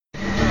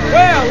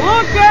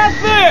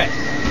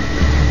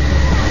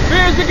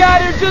boys, you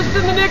got here just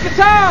in the nick of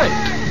time.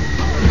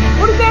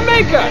 What does that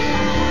make us?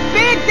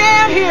 Big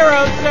damn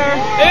heroes, sir.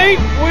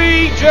 Ain't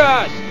we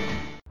just?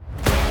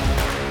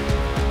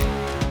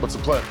 What's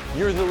the plan?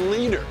 You're the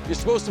leader. You're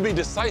supposed to be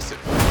decisive.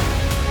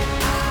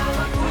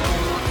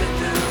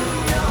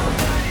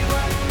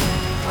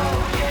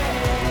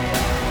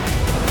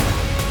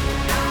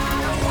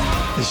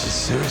 This is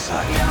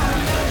suicide.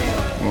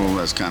 Well,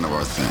 that's kind of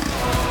our thing.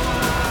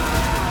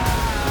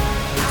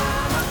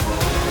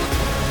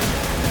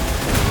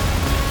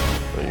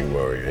 Don't you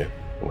worry, eh?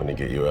 I'm gonna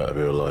get you out of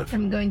here alive.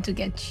 I'm going to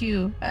get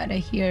you out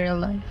of here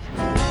alive.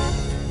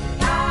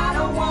 I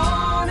don't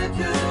wanna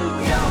do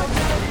your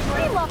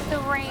We love the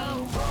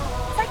rain.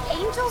 It's like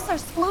angels are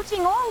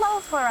splooching all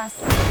over us.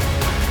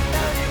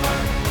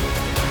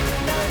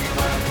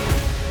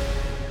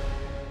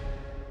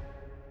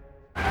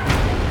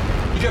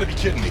 You gotta be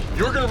kidding me.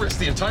 You're gonna risk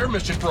the entire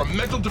mission for a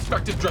mental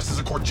defective dressed as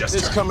a court jester.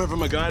 It's coming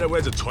from a guy that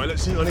wears a toilet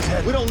seat on his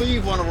head. We don't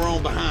leave one of our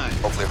own behind.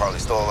 Hopefully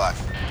Harley's still alive.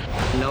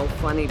 No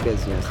funny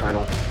business,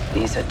 Colonel.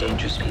 These are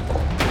dangerous people.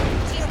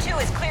 Team 2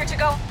 is clear to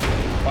go.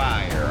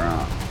 Fire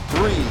on.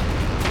 3,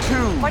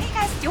 2. What are you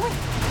guys doing?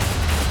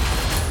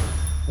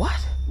 What?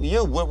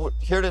 We're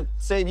here to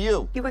save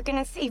you. You were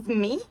gonna save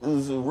me? It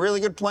was a really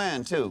good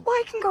plan, too. Well,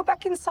 I can go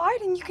back inside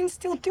and you can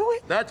still do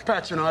it. That's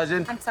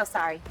patronizing. I'm so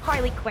sorry.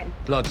 Harley Quinn.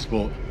 Blood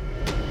sport.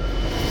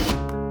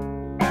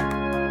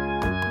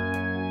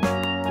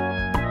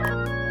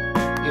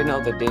 You know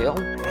the deal.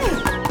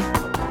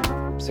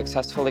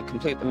 Successfully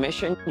complete the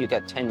mission, you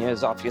get 10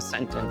 years off your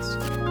sentence.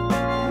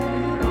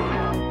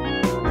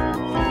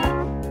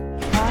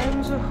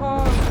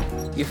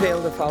 You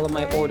fail to follow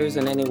my orders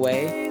in any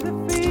way,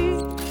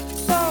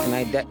 and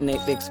I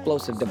detonate the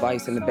explosive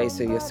device in the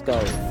base of your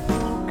skull.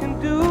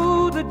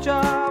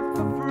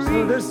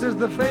 So this is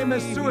the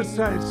famous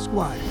Suicide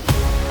Squad.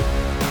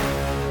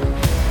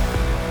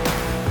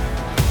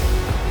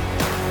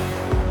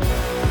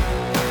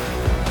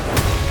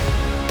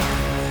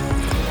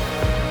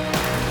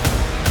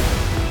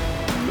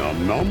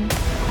 Num num.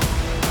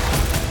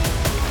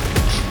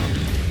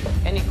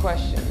 Any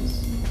questions?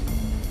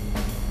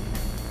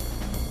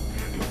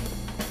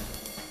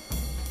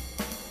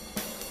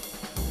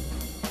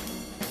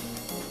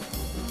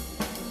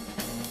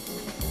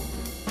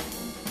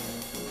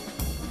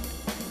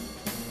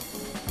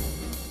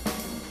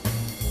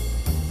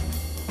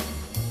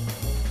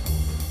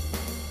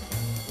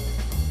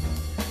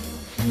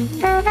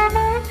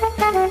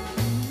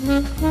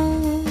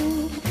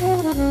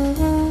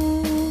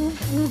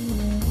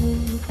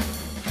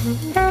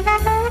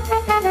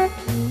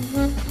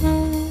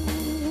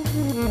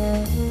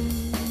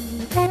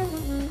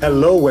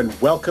 Hello and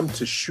welcome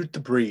to Shoot the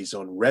Breeze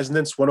on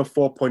Resonance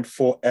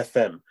 104.4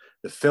 FM,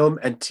 the film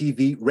and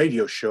TV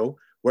radio show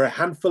where a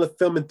handful of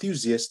film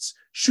enthusiasts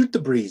shoot the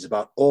breeze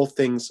about all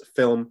things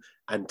film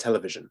and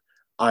television.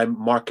 I'm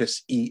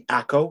Marcus E.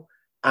 Acko,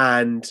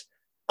 and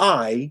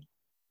I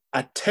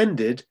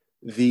attended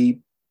the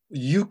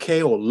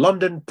UK or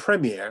London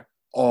premiere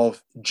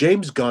of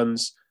James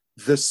Gunn's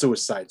The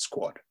Suicide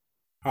Squad.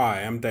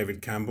 Hi, I'm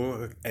David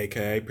Campbell,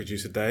 aka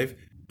Producer Dave,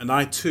 and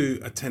I too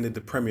attended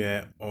the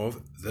premiere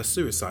of The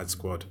Suicide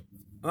Squad.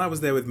 And I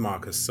was there with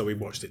Marcus, so we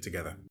watched it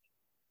together.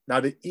 Now,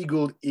 the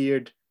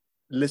eagle-eared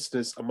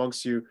listeners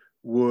amongst you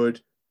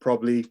would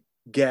probably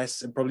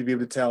guess and probably be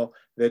able to tell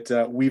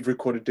that we've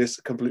recorded this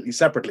completely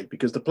separately,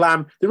 because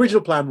the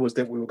original plan was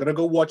that we were going to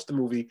go watch the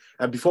movie,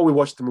 and before we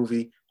watched the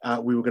movie,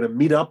 we were going to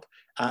meet up,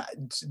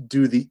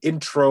 do the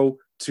intro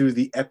to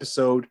the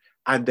episode,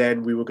 and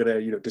then we were going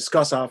to,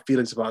 discuss our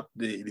feelings about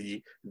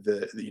the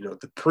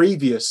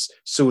previous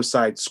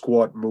Suicide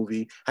Squad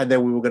movie, and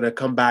then we were going to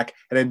come back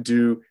and then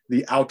do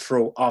the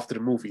outro after the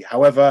movie.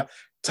 However,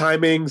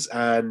 timings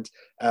and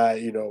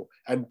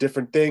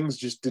different things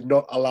just did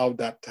not allow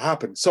that to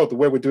happen. So the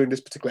way we're doing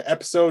this particular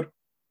episode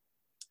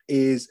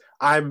is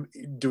I'm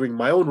doing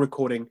my own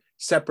recording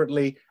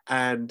separately,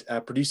 and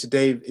producer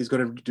Dave is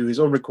going to do his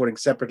own recording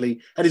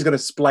separately, and he's going to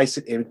splice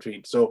it in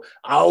between. So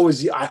I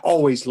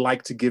always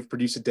like to give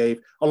producer Dave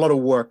a lot of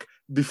work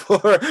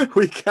before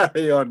we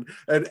carry on.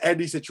 And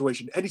any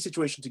situation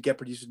to get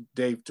producer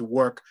Dave to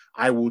work,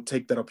 I will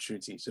take that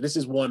opportunity. So this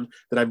is one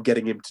that I'm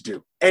getting him to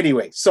do.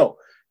 Anyway, so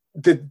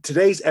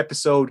today's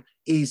episode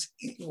is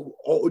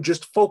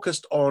just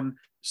focused on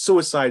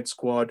Suicide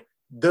Squad,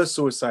 the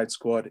Suicide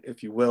Squad,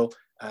 if you will.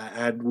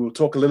 And we'll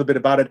talk a little bit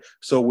about it.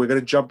 So we're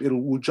going to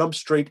we'll jump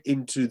straight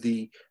into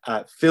the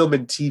film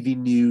and TV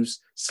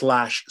news /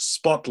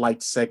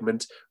 spotlight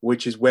segment,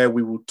 which is where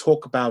we will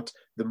talk about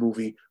the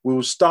movie. We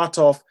will start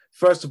off,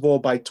 first of all,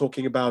 by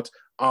talking about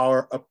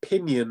our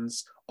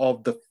opinions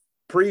of the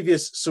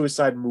previous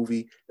Suicide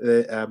movie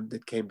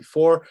that came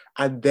before.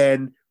 And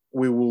then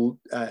we will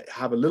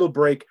have a little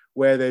break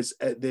where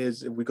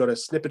we got a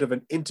snippet of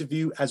an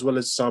interview as well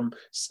as some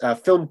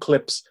film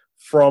clips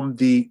from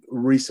the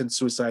recent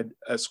Suicide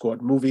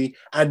Squad movie,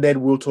 and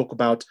then we'll talk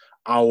about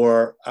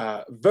our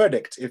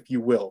verdict, if you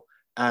will,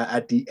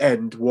 at the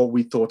end, what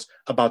we thought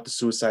about the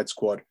Suicide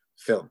Squad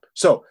film.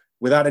 So,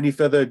 without any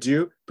further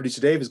ado, producer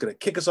Dave is going to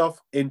kick us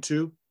off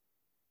into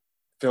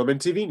film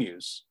and TV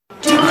news.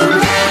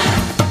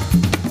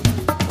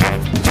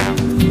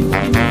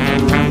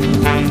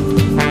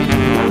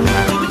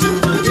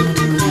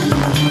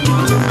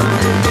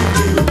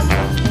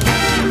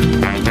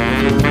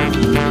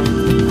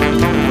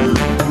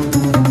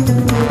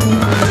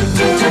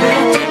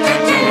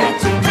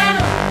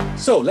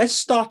 So let's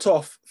start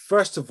off,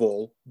 first of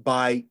all,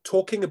 by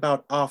talking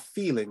about our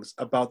feelings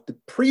about the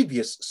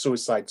previous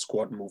Suicide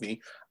Squad movie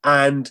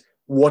and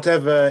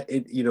whatever,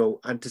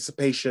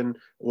 anticipation,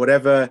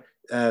 whatever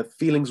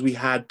feelings we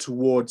had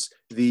towards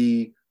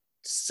the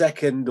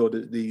second or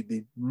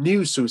the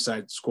new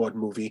Suicide Squad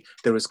movie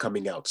that was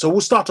coming out. So we'll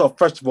start off,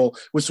 first of all,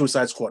 with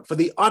Suicide Squad. For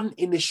the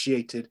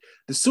uninitiated,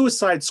 the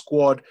Suicide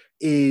Squad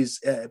is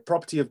a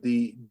property of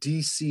the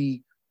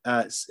DC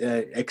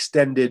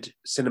extended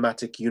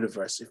cinematic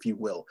universe, if you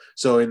will.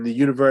 So in the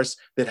universe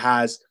that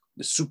has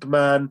the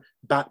Superman,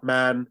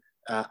 Batman,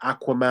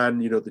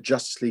 Aquaman, the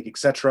Justice League,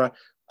 etc.,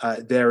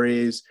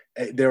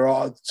 there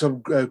are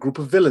some group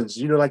of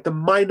villains, like the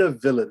minor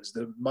villains,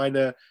 the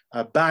minor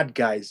bad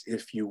guys,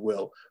 if you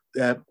will.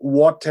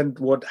 What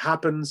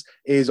happens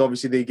is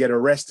obviously they get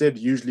arrested,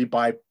 usually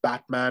by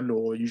Batman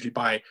or usually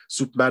by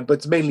Superman, but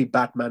it's mainly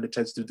Batman that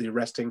tends to do the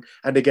arresting,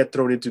 and they get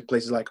thrown into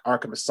places like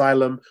Arkham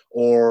Asylum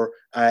or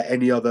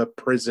any other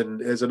prison.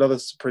 There's another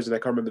prison, I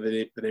can't remember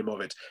the name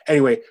of it.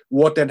 Anyway,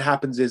 what then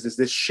happens is there's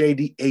this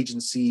shady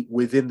agency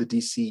within the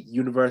DC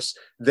universe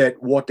that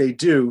what they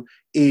do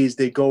is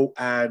they go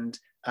and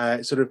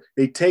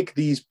they take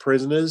these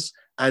prisoners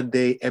and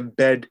they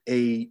embed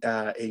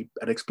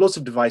an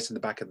explosive device in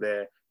the back of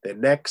their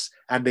necks,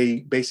 and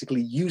they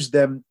basically use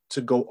them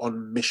to go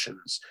on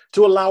missions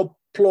to allow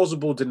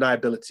plausible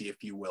deniability,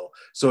 if you will.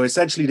 So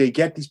essentially they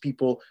get these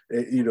people,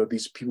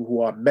 these people who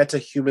are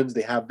meta-humans,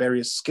 they have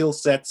various skill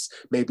sets,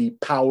 maybe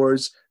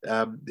powers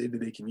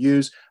they can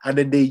use, and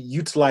then they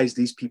utilize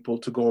these people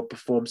to go and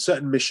perform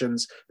certain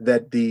missions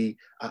that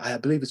I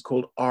believe it's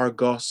called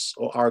Argos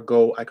or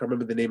Argo, I can't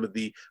remember the name of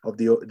the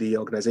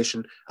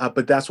organization,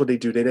 but that's what they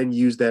do. They then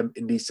use them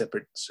in these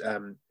separate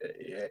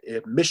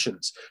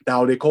missions.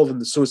 Now they call them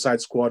the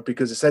Suicide Squad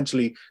because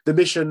essentially the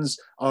missions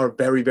are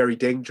very, very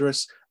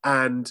dangerous,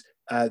 and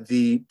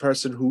the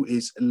person who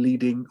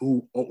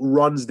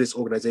runs this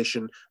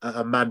organization,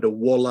 Amanda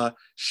Waller,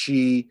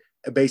 she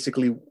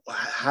basically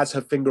has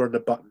her finger on the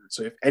button.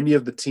 So if any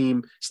of the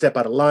team step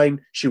out of line,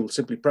 she will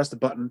simply press the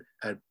button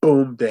and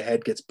boom, their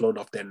head gets blown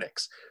off their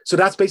necks. So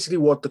that's basically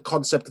what the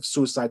concept of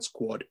Suicide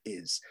Squad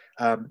is.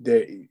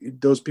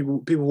 Those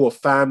people who are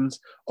fans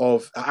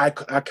of, I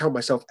count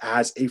myself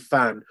as a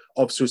fan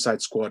of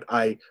Suicide Squad.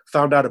 I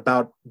found out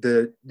about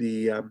the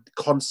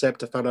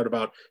concept. I found out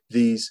about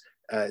these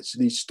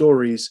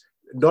stories,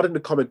 not in the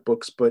comic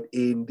books, but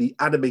in the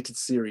animated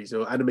series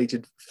or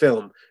animated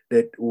film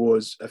that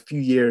was a few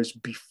years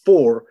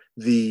before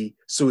the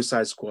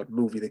Suicide Squad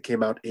movie that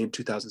came out in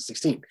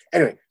 2016.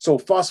 Anyway, so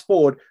fast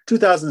forward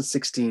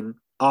 2016,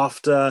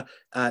 after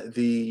I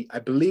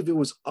believe it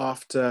was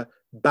after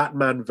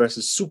Batman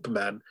versus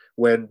Superman,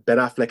 when Ben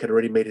Affleck had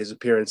already made his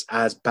appearance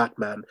as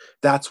Batman.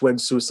 That's when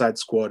Suicide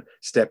Squad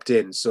stepped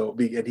in. So,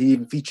 and he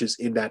even features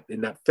in that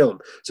film.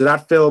 So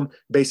that film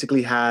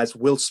basically has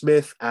Will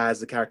Smith as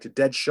the character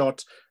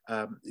Deadshot.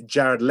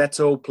 Jared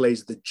Leto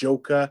plays the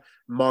Joker.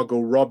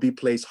 Margot Robbie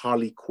plays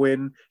Harley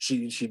Quinn.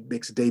 She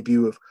makes a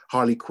debut of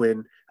Harley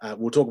Quinn.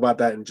 We'll talk about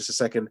that in just a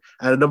second.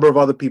 And a number of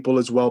other people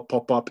as well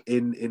pop up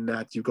in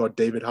that. You've got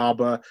David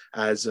Harbour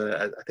as,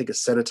 I think, a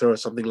senator or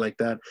something like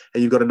that.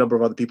 And you've got a number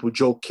of other people.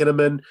 Joel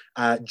Kinnaman,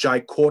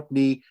 Jai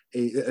Courtney.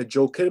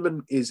 Joel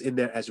Kinnaman is in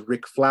there as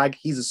Rick Flag.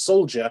 He's a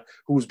soldier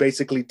who's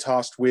basically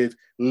tasked with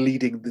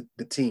leading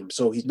the team.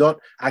 So he's not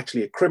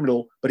actually a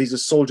criminal, but he's a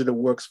soldier that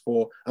works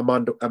for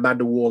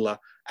Amanda Waller,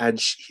 and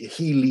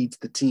he leads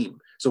the team.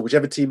 So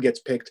whichever team gets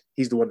picked,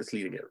 he's the one that's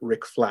leading it,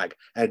 Rick Flag.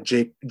 And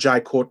Jai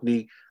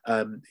Courtney,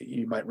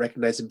 you might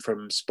recognize him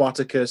from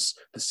Spartacus,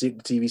 the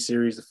TV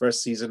series, the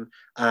first season,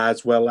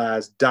 as well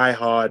as Die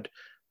Hard,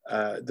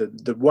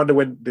 the one that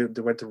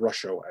went to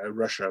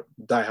Russia,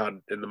 Die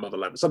Hard in the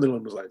Motherland, something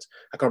along those lines.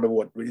 I can't remember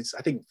what it is.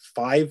 I think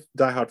 5,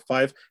 Die Hard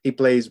 5. He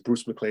plays John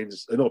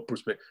McClane's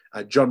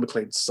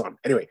son.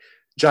 Anyway,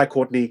 Jai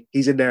Courtney,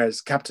 he's in there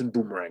as Captain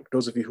Boomerang.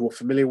 Those of you who are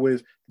familiar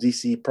with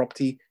DC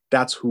property,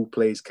 that's who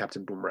plays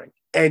Captain Boomerang.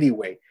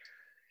 Anyway,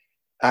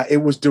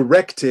 it was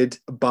directed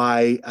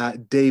by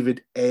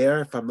David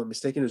Ayer, if I'm not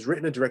mistaken. It was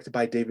written and directed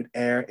by David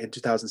Ayer in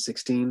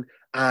 2016.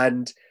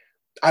 And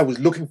I was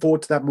looking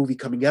forward to that movie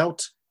coming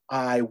out.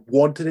 I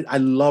wanted it. I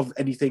love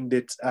anything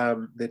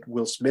that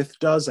Will Smith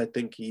does. I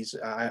think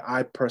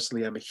I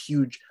personally am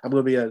I'm going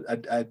to be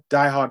a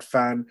diehard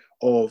fan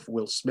of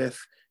Will Smith.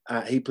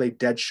 He played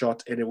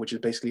Deadshot in it, which is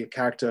basically a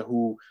character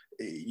who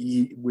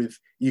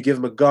you give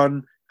him a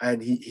gun and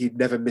he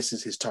never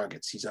misses his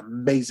targets. He's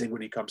amazing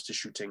when he comes to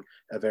shooting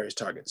various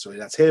targets. So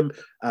that's him.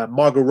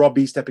 Margot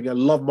Robbie stepping in. I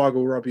love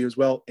Margot Robbie as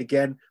well.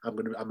 Again, I'm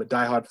a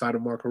diehard fan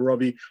of Margot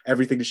Robbie.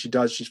 Everything that she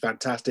does, she's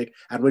fantastic.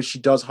 And when she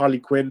does Harley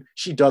Quinn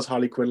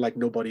like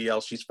nobody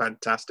else. She's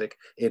fantastic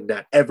in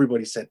that.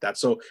 Everybody said that.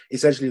 So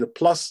essentially the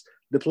plus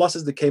the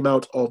pluses that came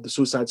out of the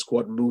Suicide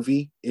Squad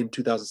movie in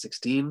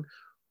 2016,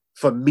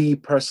 for me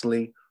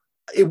personally,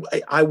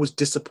 I was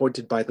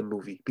disappointed by the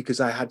movie because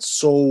I had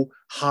so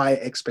high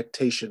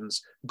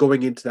expectations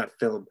going into that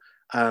film,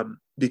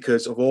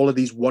 because of all of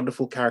these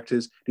wonderful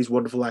characters, these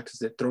wonderful actors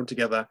that are thrown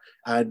together,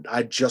 and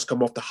I'd just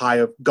come off the high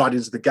of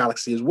Guardians of the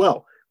Galaxy as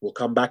well. We'll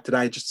come back to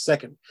that in just a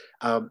second.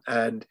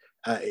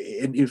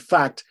 In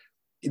fact,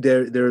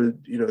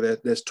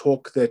 there's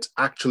talk that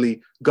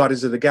actually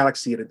Guardians of the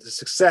Galaxy and the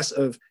success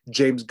of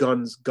James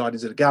Gunn's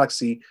Guardians of the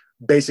Galaxy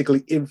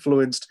basically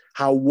influenced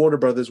how Warner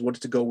Brothers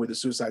wanted to go with the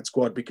Suicide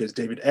Squad, because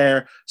David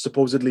Ayer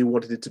supposedly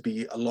wanted it to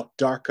be a lot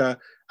darker.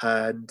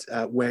 And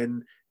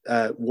when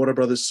Warner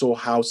Brothers saw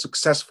how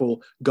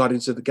successful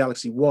Guardians of the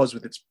Galaxy was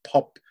with its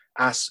pop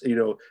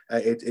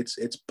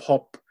its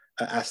pop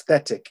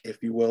aesthetic,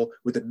 if you will,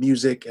 with the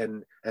music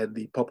and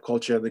the pop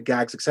culture and the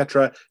gags,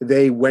 etc.,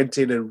 they went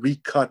in and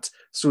recut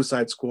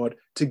Suicide Squad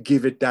to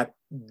give it that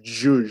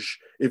zhuzh,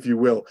 if you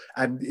will.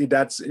 And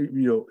that's,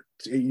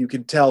 you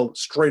can tell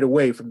straight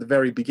away from the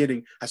very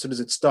beginning, as soon as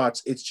it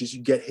starts, it's just,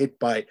 you get hit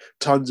by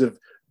tons of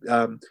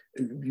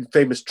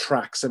famous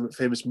tracks and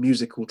famous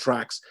musical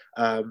tracks.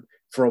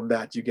 From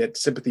that, you get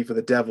Sympathy for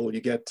the Devil,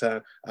 you get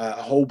a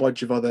whole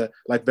bunch of other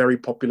like very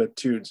popular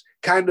tunes,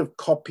 kind of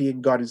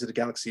copying Guardians of the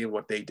Galaxy and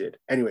what they did.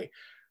 Anyway,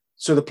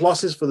 so the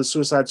pluses for the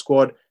Suicide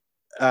Squad,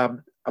 I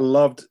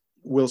loved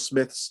Will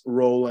Smith's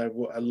role.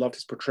 I loved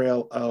his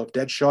portrayal of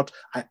Deadshot.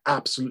 I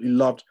absolutely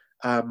loved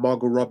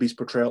Margot Robbie's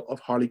portrayal of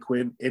Harley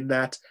Quinn in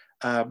that,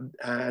 and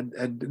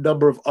a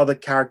number of other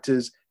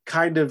characters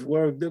kind of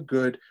were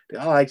good.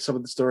 I liked some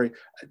of the story.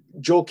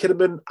 Joel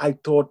Kinnaman,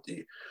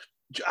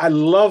 I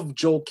love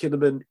Joel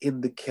Kinnaman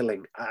in The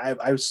Killing.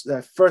 I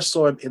first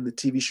saw him in the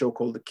TV show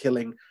called The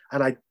Killing,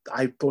 and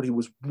I thought he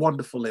was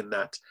wonderful in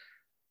that.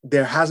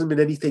 There hasn't been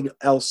anything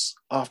else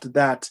after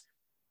that,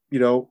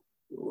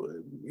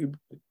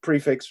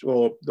 prefix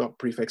or not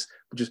prefix,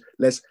 but just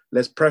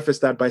let's preface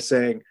that by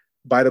saying,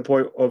 by the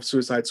point of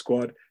Suicide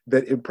Squad,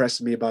 that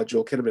impressed me about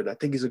Joel Kinnaman. I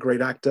think he's a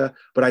great actor,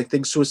 but I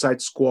think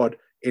Suicide Squad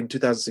in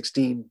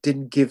 2016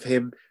 didn't give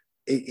him,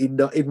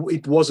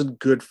 it wasn't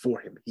good for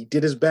him. He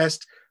did his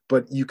best,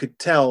 but you could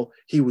tell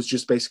he was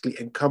just basically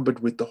encumbered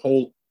with the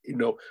whole,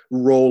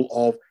 role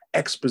of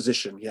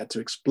exposition. He had to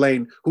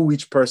explain who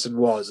each person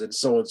was and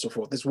so on and so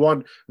forth. There's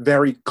one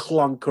very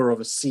clunker of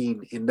a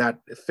scene in that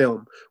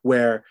film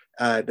where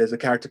there's a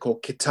character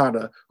called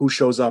Kitana who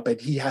shows up and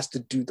he has to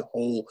do the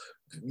whole,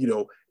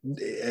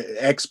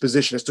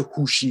 exposition as to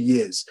who she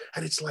is.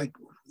 And it's like,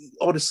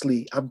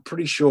 honestly, I'm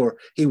pretty sure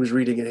he was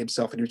reading it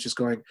himself and he was just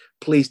going,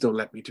 please don't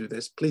let me do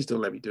this. Please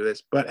don't let me do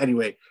this. But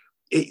anyway,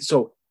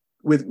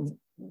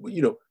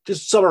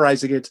 just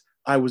summarizing it,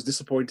 I was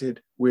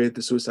disappointed with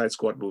the Suicide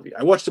Squad movie.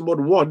 I watched it more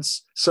than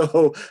once,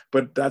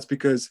 but that's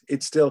because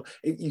it's still,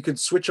 you can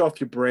switch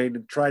off your brain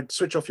and try to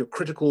switch off your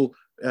critical,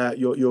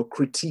 your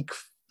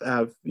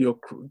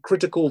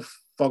critical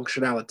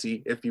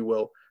functionality, if you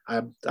will.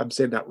 I'm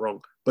saying that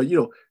wrong, but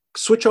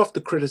switch off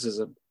the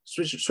criticism,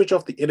 switch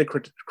off the inner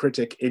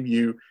critic in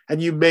you,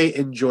 and you may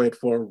enjoy it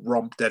for a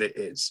romp that it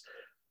is.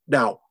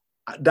 Now,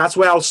 that's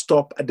where I'll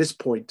stop at this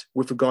point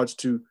with regards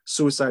to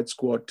Suicide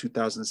Squad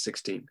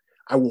 2016.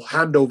 I will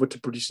hand over to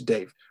Producer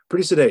Dave.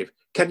 Producer Dave,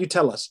 can you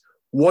tell us,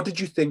 what did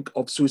you think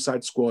of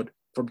Suicide Squad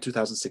from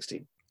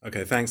 2016?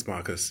 Okay, thanks,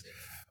 Marcus.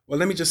 Well,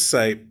 let me just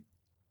say,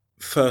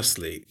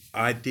 firstly,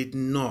 I did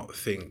not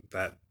think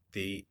that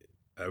the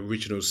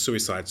original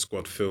Suicide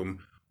Squad film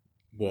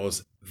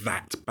was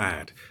that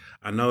bad.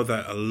 I know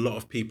that a lot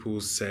of people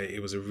say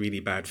it was a really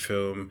bad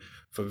film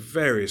for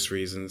various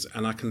reasons,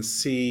 and I can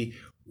see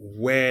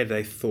where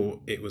they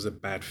thought it was a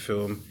bad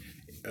film.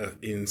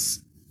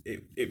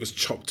 It was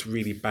chopped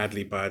really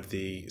badly by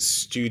the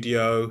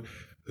studio,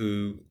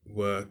 who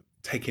were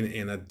taking it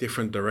in a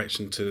different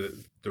direction to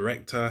the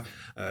director.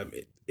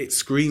 It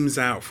screams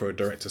out for a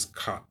director's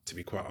cut, to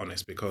be quite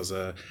honest, because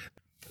there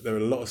are a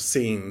lot of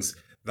scenes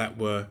that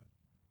were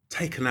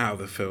taken out of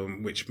the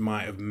film, which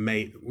would have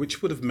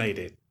made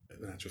it,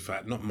 in actual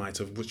fact,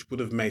 which would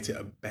have made it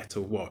a better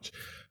watch.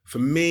 For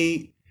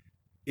me,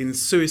 in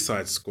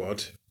Suicide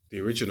Squad, the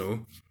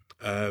original,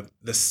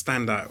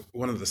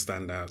 one of the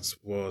standouts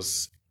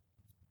was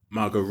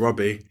Margot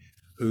Robbie,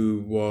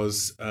 who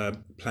was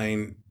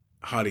playing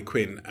Harley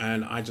Quinn,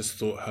 and I just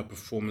thought her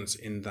performance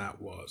in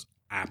that was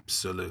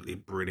absolutely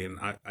brilliant.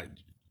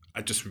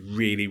 I just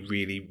really,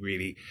 really,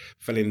 really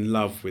fell in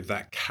love with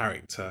that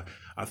character.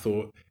 I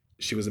thought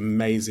she was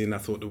amazing. I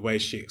thought the way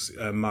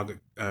Margot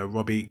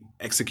Robbie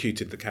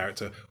executed the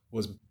character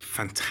was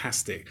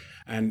fantastic,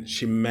 and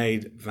she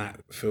made that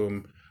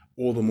film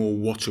all the more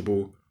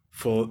watchable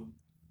for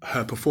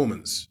her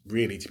performance,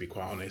 really, to be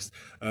quite honest.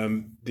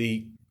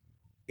 The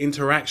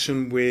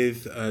interaction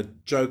with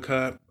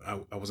Joker,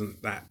 I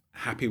wasn't that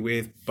happy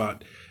with,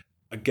 but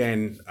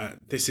again,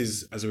 this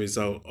is as a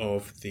result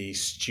of the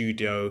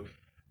studio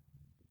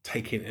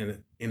taking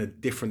in a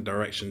different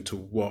direction to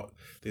what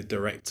the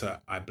director,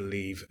 I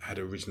believe, had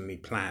originally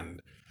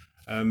planned.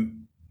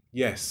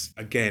 Yes,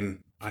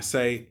 again, I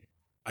say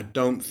I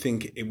don't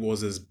think it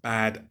was as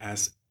bad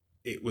as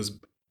it was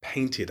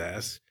painted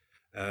as.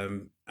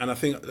 And I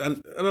think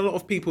and a lot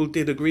of people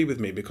did agree with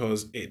me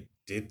because it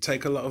did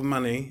take a lot of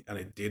money and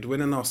it did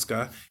win an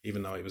Oscar,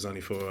 even though it was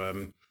only for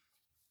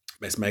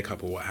best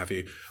makeup or what have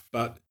you.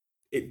 But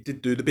it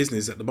did do the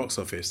business at the box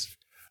office.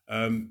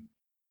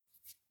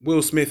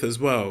 Will Smith as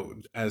well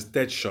as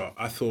Deadshot.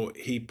 I thought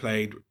he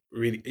played a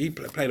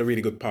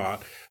really good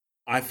part.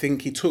 I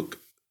think he took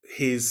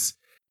his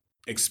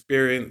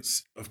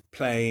experience of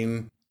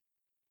playing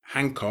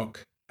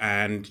Hancock,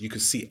 and you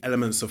could see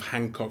elements of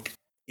Hancock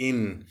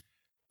in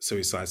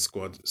Suicide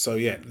Squad. So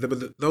yeah,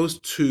 those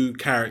two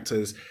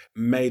characters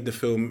made the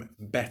film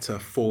better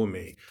for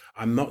me.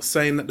 I'm not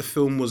saying that the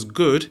film was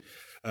good.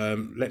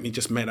 Let me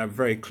just make that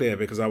very clear,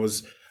 because I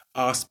was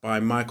asked by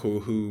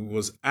Michael, who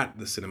was at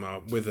the cinema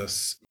with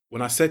us,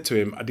 when I said to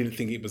him I didn't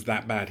think it was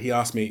that bad. He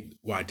asked me,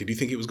 why, did you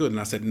think it was good?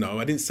 And I said, no,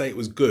 I didn't say it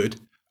was good.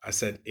 I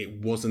said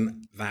it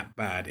wasn't that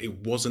bad.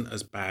 It wasn't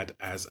as bad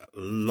as a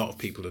lot of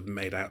people had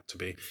made out to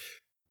be.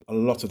 A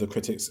lot of the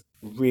critics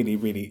really,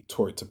 really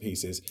tore it to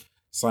pieces,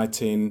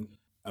 citing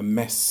a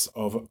mess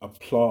of a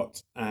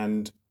plot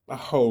and a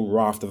whole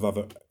raft of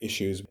other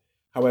issues.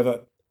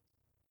 However,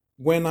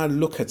 when I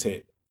look at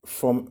it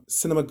from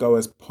cinema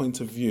goers'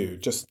 point of view,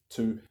 just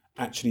to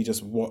actually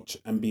just watch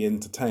and be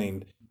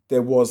entertained,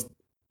 there was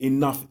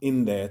enough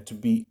in there to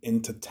be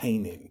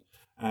entertaining.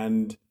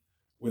 And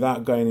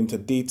without going into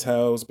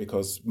details,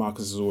 because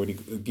Marcus has already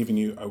given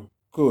you a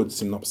good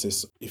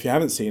synopsis, if you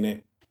haven't seen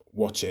it,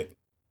 watch it.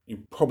 You'll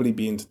probably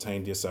be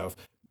entertained yourself.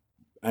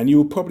 And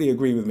you'll probably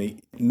agree with me.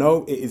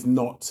 No, it is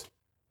not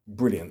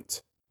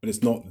brilliant, but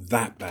it's not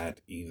that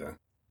bad either.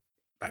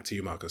 Back to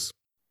you, Marcus.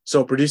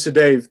 So producer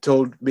Dave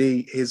told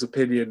me his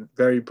opinion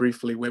very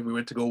briefly when we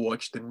went to go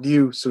watch the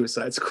new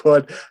Suicide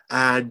Squad,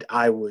 and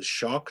I was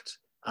shocked.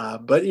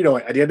 But, you know,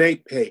 at the end of the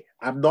day, hey,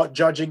 I'm not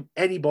judging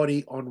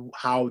anybody on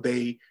how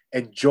they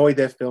enjoy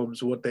their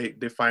films, what they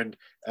find,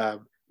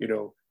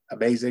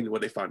 amazing,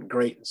 what they find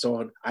great, and so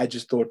on. I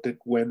just thought that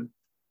when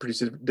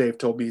producer Dave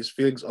told me his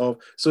feelings of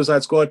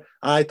Suicide Squad,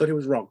 I thought he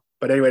was wrong.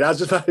 But anyway, that's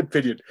just my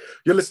opinion.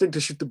 You're listening to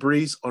Shoot the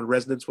Breeze on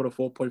Resonance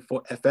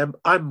 104.4 FM.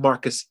 I'm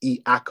Marcus E.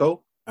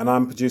 Acko. And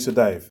I'm producer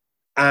Dave.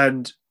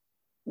 And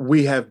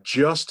we have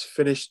just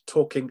finished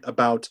talking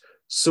about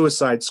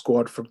Suicide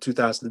Squad from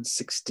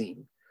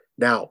 2016.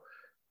 Now,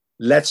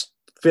 let's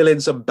fill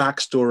in some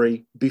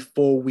backstory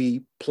before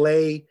we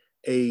play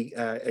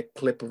a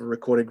clip of a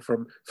recording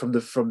from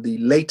the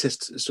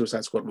latest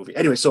Suicide Squad movie.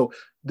 Anyway, so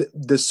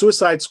the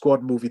Suicide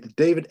Squad movie, the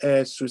David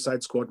Ayer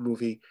Suicide Squad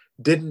movie,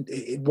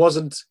 it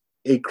wasn't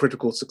a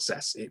critical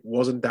success. It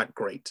wasn't that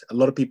great. A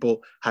lot of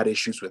people had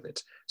issues with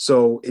it.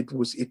 So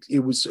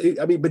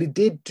but it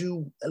did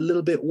do a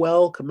little bit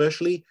well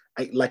commercially.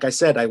 Like I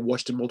said, I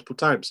watched it multiple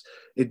times.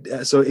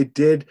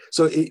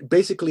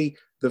 Basically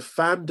the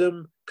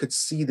fandom could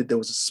see that there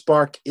was a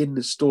spark in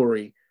the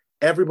story.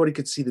 Everybody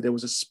could see that there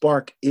was a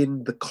spark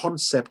in the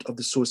concept of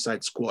the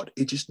Suicide Squad.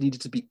 It just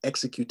needed to be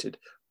executed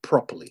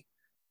properly.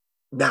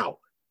 Now,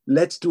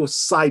 let's do a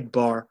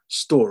sidebar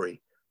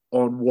story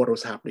on what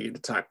was happening at the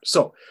time.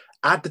 So,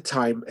 at the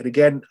time, and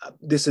again,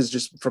 this is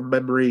just from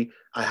memory,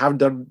 I haven't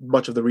done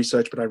much of the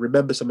research, but I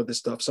remember some of this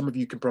stuff. Some of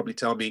you can probably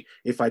tell me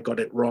if I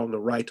got it wrong or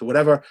right or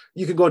whatever.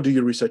 You can go and do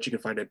your research, you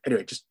can find it.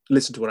 Anyway, just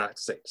listen to what I have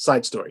to say.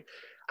 Side story.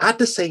 At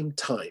the same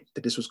time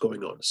that this was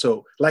going on,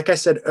 so like I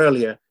said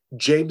earlier,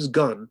 James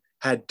Gunn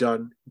had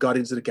done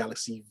Guardians of the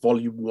Galaxy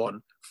Volume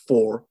 1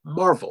 for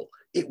Marvel.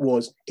 It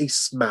was a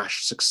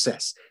smash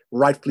success,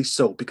 rightfully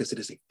so, because it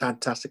is a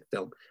fantastic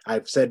film.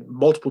 I've said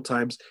multiple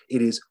times,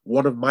 it is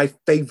one of my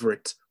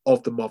favorite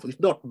of the Marvel, if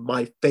not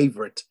my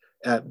favorite.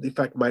 In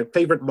fact, my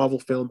favorite Marvel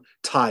film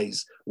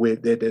ties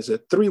with, there's a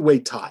three-way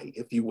tie,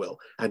 if you will,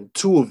 and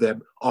two of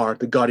them are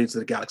the Guardians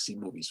of the Galaxy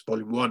movies,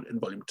 Volume 1 and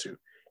Volume 2.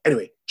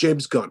 Anyway,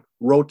 James Gunn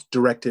wrote,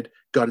 directed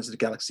Guardians of the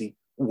Galaxy,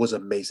 was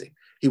amazing.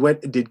 He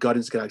went and did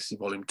Guardians of the Galaxy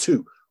Volume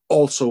 2,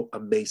 also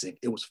amazing.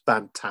 It was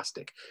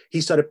fantastic.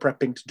 He started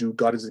prepping to do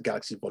Guardians of the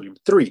Galaxy Volume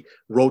 3,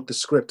 wrote the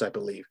script, I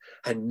believe.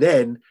 And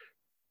then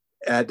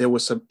there were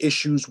some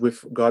issues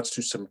with regards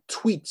to some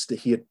tweets that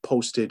he had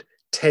posted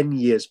 10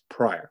 years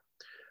prior.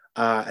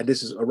 And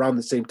this is around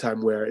the same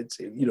time where it's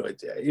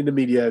in the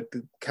media,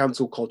 the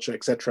cancel culture,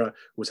 etc.,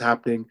 was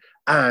happening.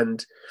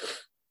 And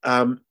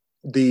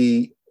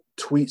the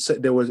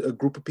tweets, there was a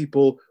group of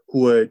people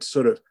who had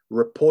sort of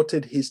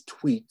reported his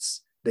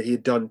tweets that he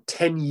had done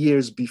 10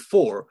 years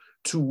before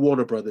to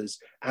Warner Brothers,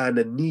 and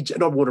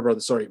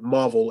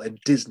Marvel and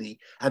Disney.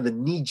 And the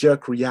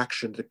knee-jerk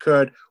reaction that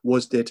occurred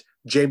was that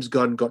James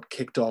Gunn got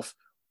kicked off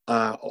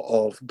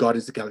of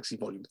Guardians of the Galaxy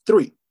Volume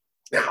 3.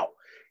 Now,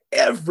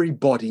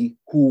 everybody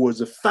who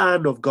was a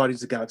fan of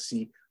Guardians of the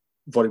Galaxy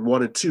Volume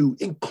 1 and 2,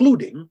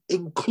 including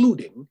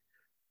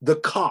the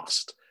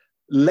cast,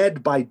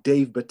 led by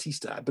Dave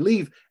Bautista. I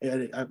believe,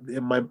 and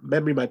my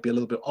memory might be a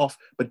little bit off,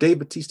 but Dave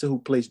Bautista, who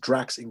plays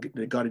Drax in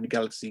the Guardians of the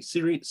Galaxy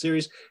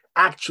series,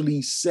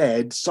 actually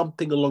said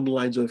something along the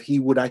lines of he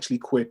would actually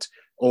quit,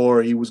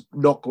 or he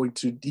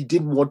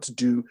didn't want to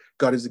do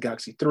Guardians of the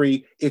Galaxy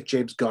 3 if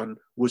James Gunn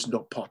was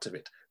not part of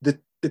it. The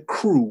the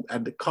crew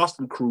and the cast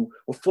and crew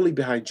were fully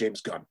behind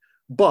James Gunn.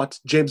 But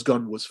James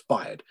Gunn was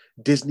fired.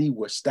 Disney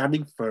were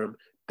standing firm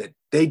that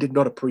they did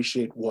not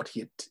appreciate what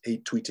he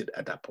tweeted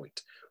at that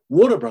point.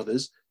 Warner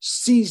Brothers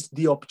seized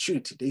the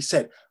opportunity. They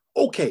said,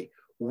 okay,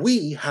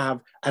 we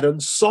have an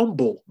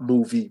ensemble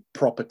movie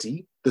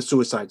property, The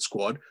Suicide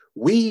Squad.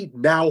 We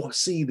now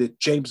see that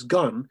James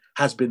Gunn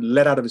has been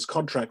let out of his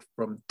contract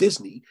from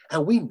Disney,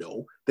 and we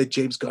know that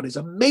James Gunn is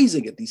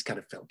amazing at these kind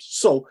of films.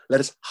 So let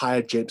us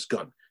hire James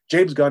Gunn.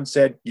 James Gunn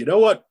said, you know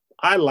what?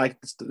 I like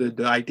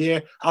the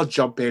idea. I'll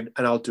jump in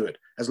and I'll do it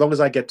as long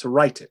as I get to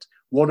write it.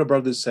 Warner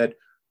Brothers said,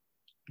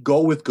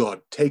 go with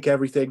God, take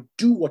everything,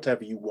 do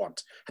whatever you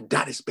want. And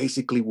that is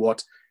basically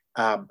what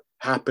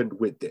happened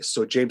with this.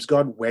 So James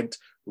Gunn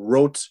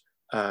wrote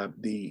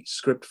the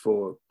script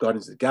for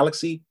Guardians of the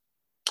Galaxy,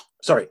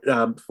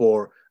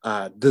 for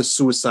The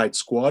Suicide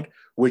Squad,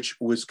 which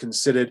was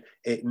considered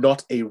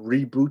not a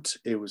reboot.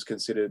 It was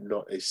considered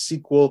not a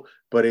sequel,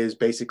 but is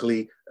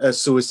basically a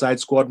Suicide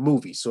Squad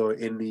movie. So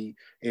in the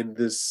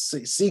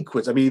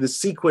sequence, the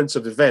sequence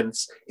of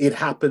events, it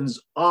happens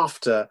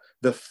after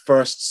the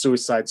first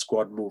Suicide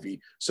Squad movie.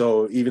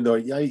 So even though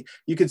you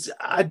could,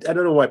 I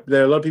don't know why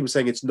there are a lot of people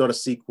saying it's not a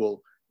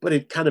sequel, but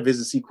it kind of is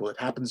a sequel. It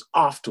happens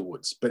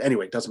afterwards. But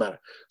anyway, it doesn't matter.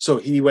 So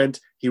he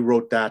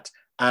wrote that,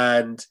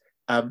 and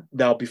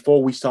now,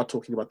 before we start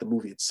talking about the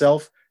movie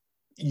itself,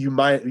 you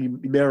may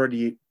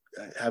already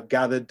have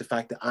gathered the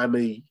fact that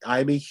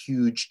I'm a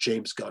huge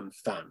James Gunn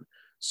fan.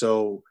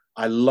 So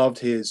I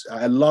loved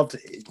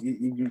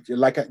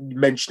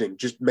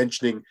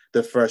mentioning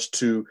the first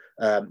two,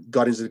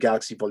 Guardians of the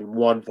Galaxy Volume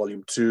 1,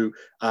 Volume 2,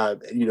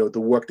 the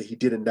work that he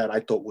did in that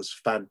I thought was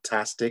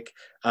fantastic.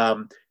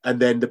 And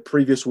then the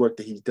previous work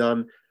that he's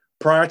done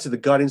prior to the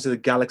Guardians of the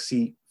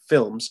Galaxy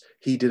films,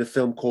 he did a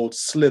film called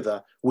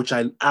Slither, which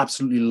I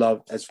absolutely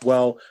loved as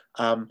well.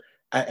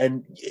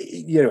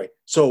 Anyway,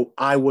 so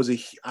I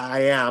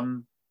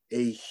am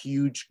a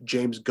huge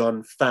James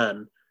Gunn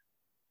fan.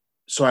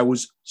 So I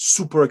was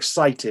super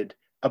excited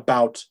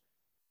about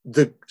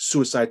the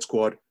Suicide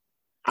Squad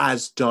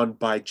as done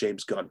by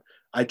James Gunn.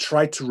 I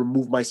tried to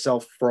remove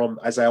myself from,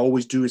 as I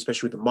always do,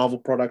 especially with the Marvel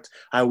product,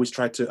 I always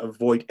try to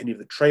avoid any of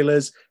the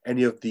trailers,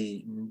 any of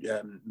the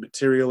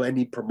material,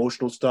 any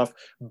promotional stuff.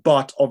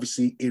 But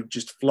obviously, it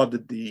just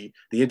flooded the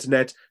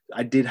internet.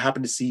 I did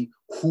happen to see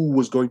who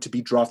was going to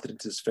be drafted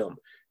into this film.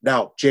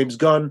 Now, James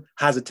Gunn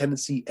has a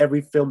tendency,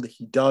 every film that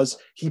he does,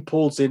 he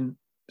pulls in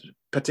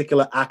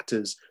particular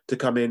actors to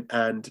come in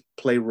and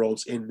play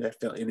roles in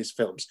his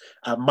films.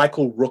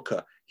 Michael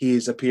Rooker, he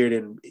has appeared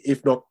in,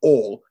 if not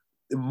all,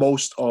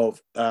 most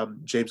of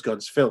James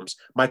Gunn's films.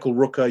 Michael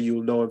Rooker,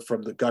 you'll know him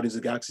from the Guardians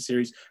of the Galaxy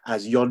series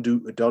as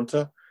Yondu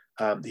Udonta.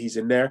 He's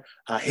in there.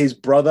 His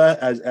brother,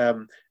 as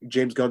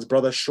James Gunn's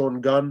brother, Sean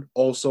Gunn,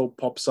 also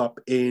pops up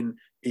in.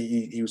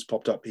 He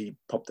popped up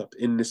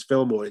in this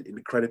film, or in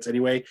the credits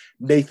anyway.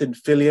 Nathan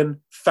Fillion,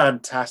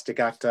 fantastic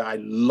actor. I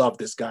love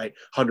this guy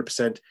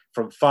 100%.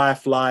 From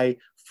Firefly,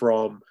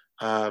 from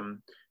The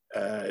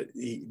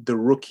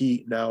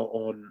Rookie, now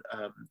on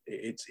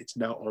it's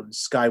now on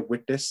Sky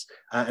Witness,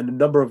 and a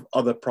number of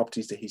other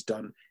properties that he's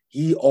done.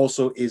 He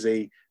also is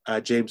a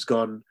James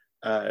Gunn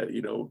a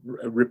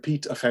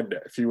repeat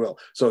offender, if you will.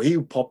 So he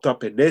popped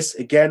up in this.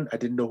 Again, I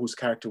didn't know whose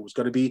character was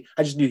going to be.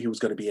 I just knew he was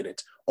going to be in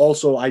it.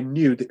 Also, I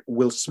knew that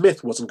Will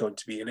Smith wasn't going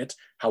to be in it.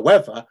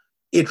 However,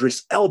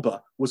 Idris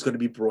Elba was going to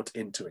be brought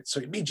into it.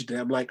 So immediately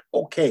I'm like,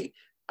 okay,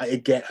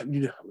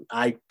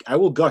 I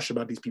will gush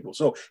about these people.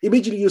 So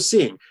immediately you're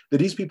seeing that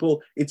these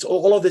people, it's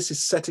all of this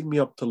is setting me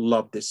up to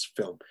love this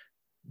film.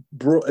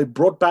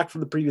 Brought back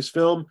from the previous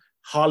film,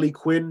 Harley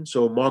Quinn,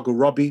 so Margot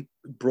Robbie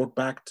brought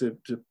back to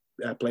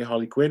play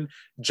Harley Quinn.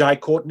 Jai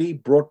Courtney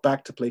brought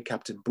back to play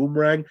Captain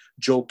Boomerang.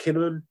 Joel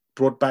Kinnaman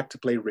brought back to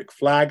play Rick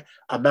Flag.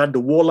 Amanda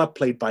Waller,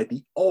 played by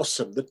the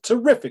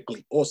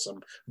terrifically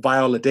awesome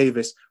Viola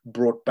Davis,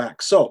 brought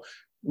back. So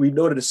we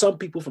know that some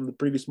people from the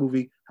previous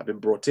movie have been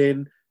brought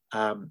in,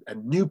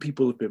 and new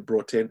people have been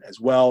brought in as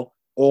well,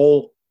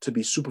 all to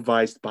be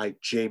supervised by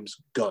James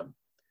Gunn.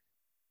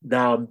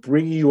 Now I'm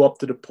bringing you up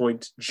to the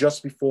point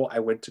just before I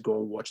went to go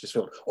and watch this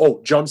film. Oh,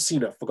 John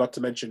Cena, forgot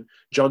to mention,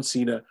 John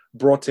Cena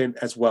brought in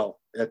as well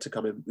to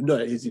come in.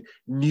 No, he's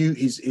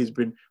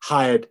been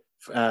hired,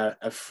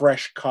 a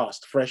fresh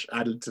cast, fresh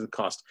added to the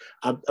cast.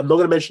 I'm not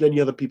going to mention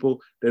any other people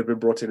that have been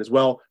brought in as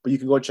well, but you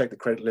can go and check the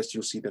credit list.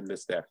 You'll see them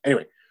list there.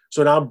 Anyway,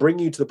 so now I'm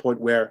bringing you to the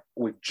point where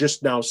we're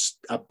just now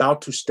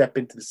about to step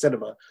into the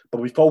cinema.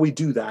 But before we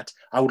do that,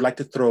 I would like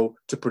to throw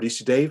to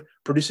Producer Dave.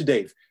 Producer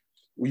Dave,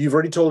 you've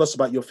already told us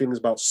about your feelings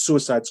about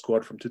Suicide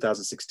Squad from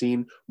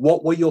 2016.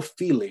 What were your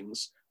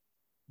feelings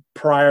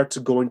prior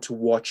to going to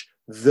watch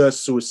The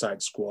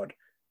Suicide Squad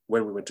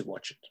when we went to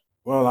watch it?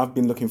 Well, I've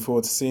been looking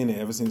forward to seeing it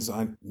ever since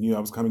I knew I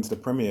was coming to the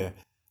premiere.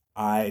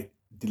 I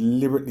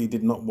deliberately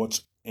did not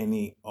watch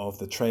any of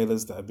the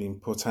trailers that have been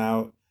put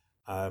out.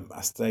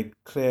 I stayed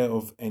clear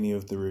of any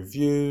of the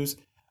reviews.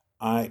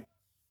 I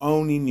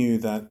only knew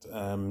that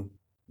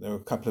there were a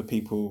couple of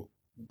people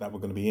that were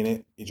going to be in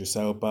it, Idris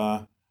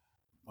Elba,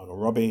 Margot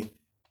Robbie,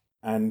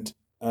 and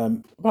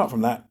apart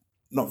from that,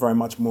 not very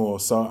much more.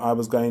 So I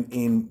was going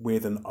in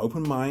with an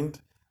open mind,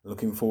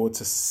 looking forward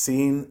to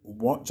seeing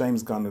what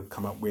James Gunn had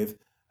come up with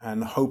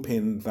and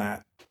hoping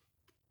that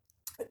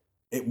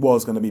it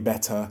was going to be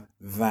better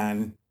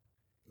than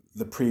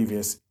the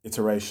previous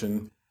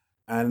iteration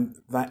and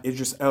that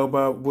Idris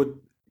Elba would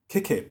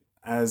kick it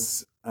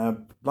as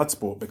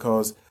Bloodsport,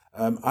 because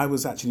I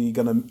was actually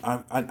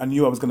I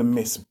knew I was going to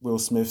miss Will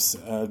Smith's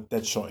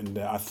Deadshot in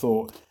there. I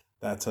thought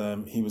that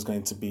he was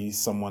going to be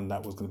someone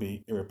that was going to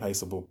be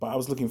irreplaceable, but I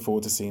was looking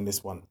forward to seeing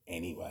this one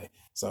anyway.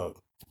 So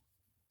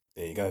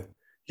there you go.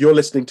 You're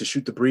listening to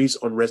Shoot the Breeze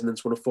on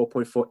Resonance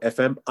 104.4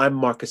 FM. I'm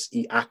Marcus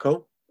E.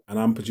 Acko. And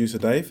I'm producer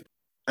Dave.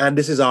 And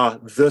this is our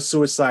The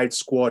Suicide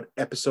Squad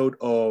episode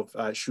of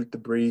Shoot the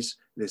Breeze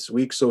this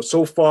week.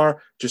 So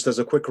far, just as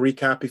a quick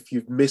recap, if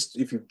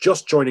you've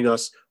just joining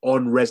us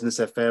on Resonance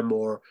FM,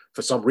 or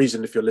for some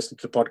reason, if you're listening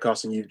to the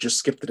podcast and you just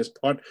skipped to this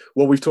part,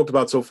 what we've talked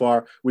about so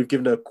far, we've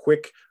given a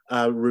quick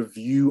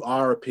review,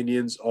 our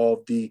opinions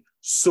of the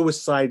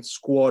Suicide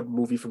Squad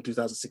movie from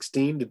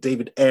 2016, the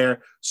David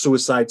Ayer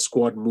Suicide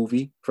Squad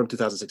movie from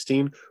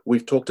 2016.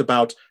 We've talked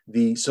about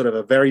the sort of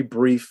a very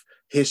brief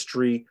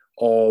history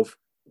of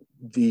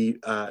the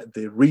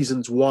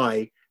reasons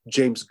why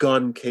James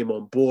Gunn came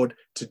on board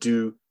to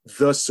do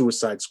the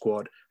Suicide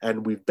Squad,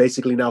 and we've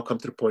basically now come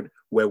to the point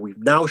where we've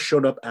now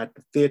shown up at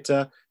the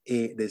theatre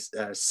in this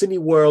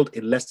Cineworld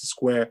in Leicester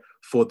Square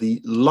for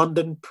the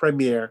London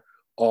premiere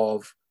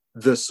of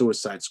the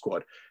Suicide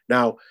Squad.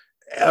 Now,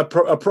 a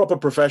proper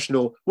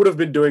professional would have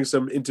been doing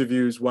some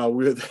interviews while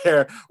we were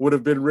there, would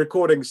have been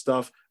recording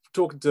stuff,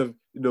 talking to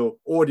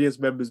audience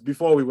members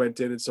before we went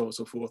in, and so on and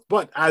so forth.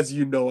 But as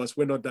you know us,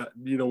 we're not that,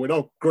 we're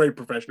not great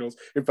professionals.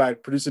 In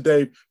fact, producer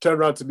Dave turned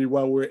around to me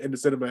while we were in the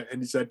cinema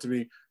and he said to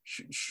me,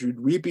 should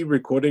we be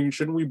recording?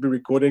 Shouldn't we be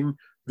recording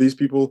these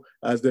people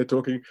as they're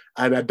talking?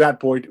 And at that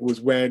point, it was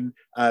when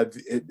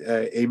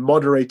a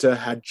moderator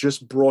had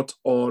just brought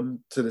on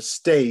to the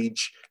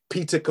stage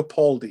Peter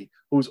Capaldi,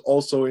 who's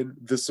also in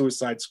the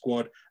Suicide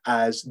Squad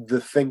as the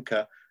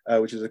Thinker,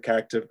 which is a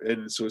character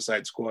in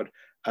Suicide Squad.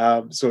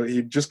 So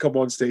he'd just come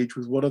on stage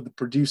with one of the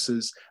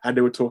producers and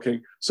they were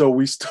talking. So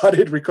we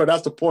started recording.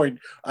 That's the point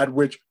at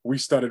which we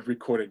started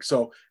recording.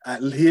 So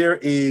here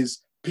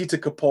is Peter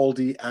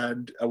Capaldi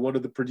and one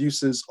of the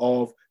producers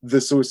of the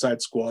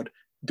Suicide Squad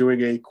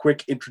doing a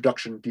quick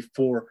introduction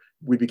before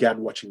we began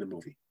watching the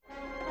movie.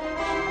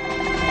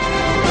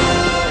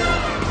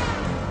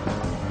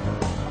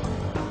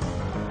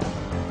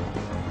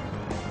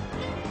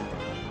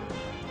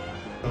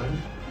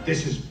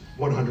 This is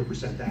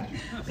 100% that.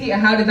 Peter,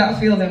 how did that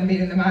feel then,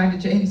 being in the mind of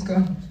James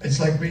Gunn? It's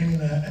like being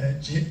in a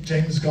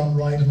James Gunn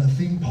ride in a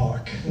theme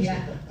park. Yeah.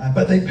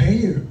 But they pay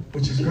you,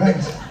 which is great.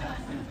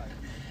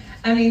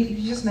 I mean,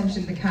 you just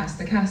mentioned the cast.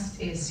 The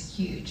cast is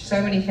huge.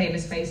 So many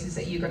famous faces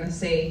that you're going to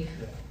see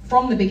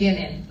from the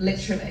beginning,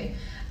 literally.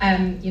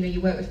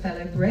 You work with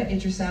fellow Brit,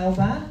 Idris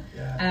Elba.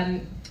 Yeah.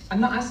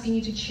 I'm not asking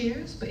you to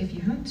choose, but if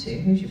you had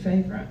to, who's your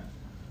favourite?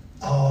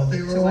 Oh,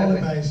 they were all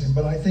amazing,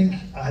 but I think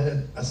I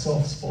had a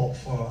soft spot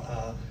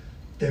for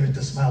David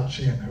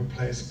Dastmalchian, who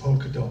plays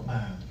Polka Dot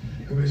Man,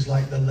 who is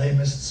like the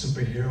lamest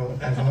superhero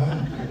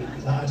ever.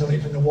 I don't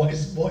even know what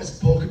is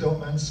Polka Dot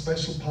Man's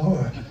special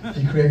power.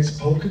 He creates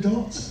polka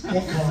dots.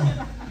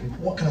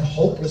 What kind of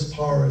hopeless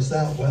power is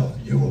that? Well,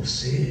 you will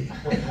see.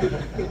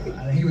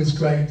 And he was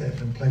great,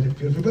 David, played it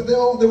beautifully. But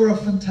they were a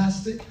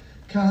fantastic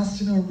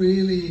cast,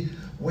 really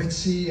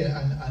witty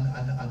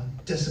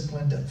and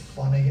disciplined and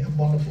funny and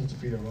wonderful to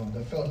be around.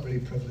 I felt really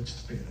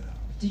privileged to be there.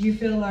 Do you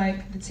feel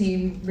like the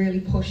team really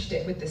pushed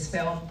it with this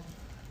film?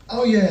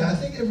 Oh yeah, I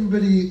think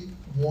everybody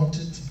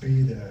wanted to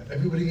be there.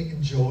 Everybody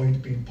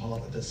enjoyed being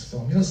part of this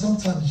film.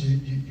 Sometimes you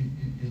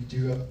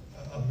do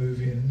a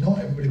movie and not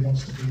everybody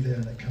wants to be there,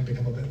 and it can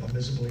become a bit of a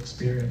miserable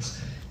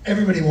experience.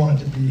 Everybody wanted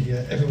to be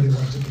here. Everybody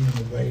wanted to be in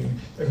the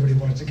rain. Everybody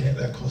wanted to get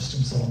their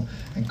costumes on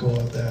and go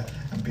out there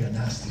and be a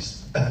nasty,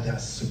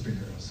 badass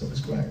superhero. So it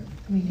was great.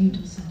 I mean, who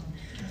doesn't?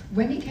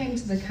 When it came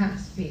to the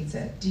cast,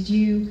 Peter, did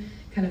you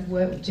kind of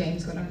work with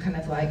James Gunn on kind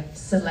of like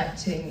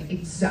selecting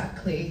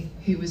exactly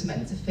who was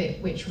meant to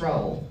fit which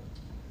role?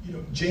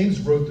 James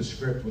wrote the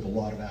script with a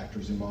lot of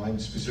actors in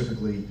mind,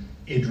 specifically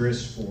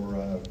Idris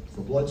for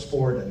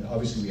Bloodsport, and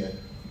obviously we had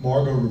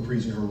Margot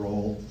reprising her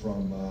role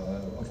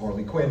of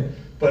Harley Quinn.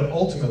 But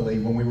ultimately,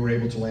 when we were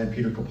able to land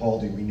Peter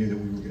Capaldi, we knew that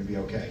we were going to be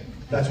okay.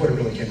 That's what it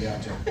really came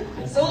down to.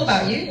 It's all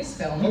about you, this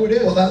film. Oh, it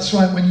is. Well, that's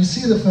right. When you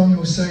see the film,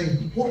 you'll say,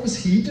 what was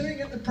he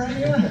doing at the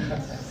premiere?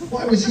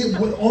 Why was he?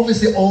 Well,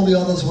 obviously, all the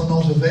others were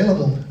not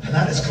available, and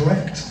that is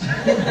correct.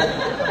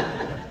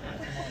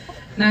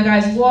 Now,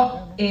 guys,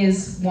 what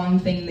is one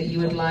thing that you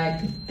would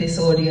like this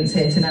audience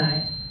here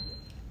tonight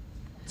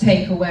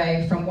take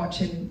away from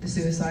watching The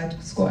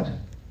Suicide Squad?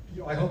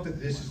 I hope that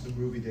this is the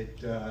movie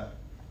that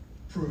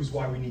proves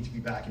why we need to be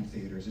back in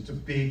theaters. It's a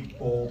big,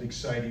 bold,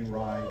 exciting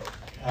ride.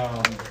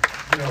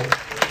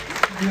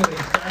 Really,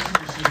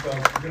 fasten your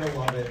seatbelts. You're gonna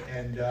love it.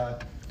 And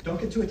don't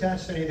get too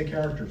attached to any of the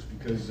characters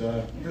because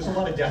there's a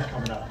lot of death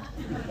coming up.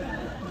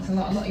 There's a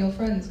lot of your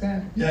friends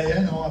go.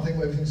 Yeah, no, I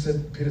think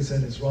everything Peter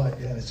said is right.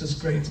 Yeah, it's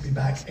just great to be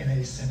back in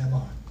a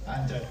cinema.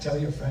 And tell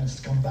your friends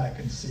to come back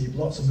and see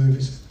lots of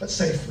movies, but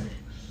safely.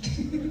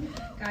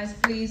 Guys,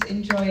 please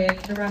enjoy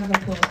it. A round of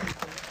applause.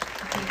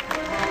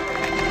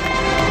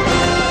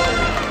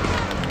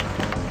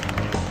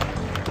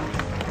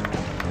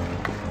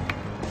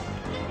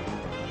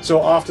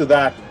 So after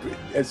that,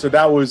 and so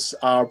that was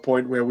our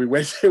point where we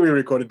went, we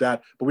recorded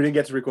that, but we didn't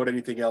get to record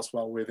anything else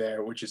while we're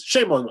there, which is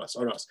shame on us,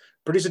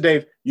 Producer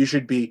Dave, you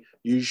should be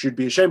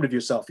ashamed of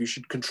yourself. You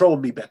should control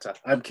me better.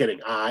 I'm kidding.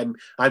 I'm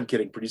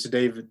kidding. Producer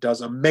Dave does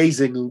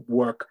amazing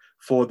work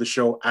for the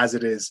show as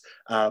it is.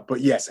 But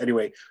yes,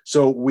 anyway,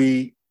 so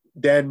we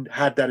then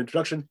had that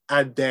introduction,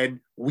 and then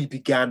we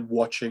began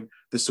watching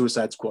the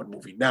Suicide Squad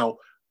movie. Now,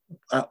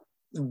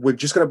 we're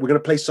gonna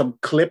play some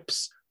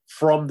clips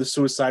from the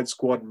Suicide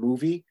Squad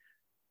movie,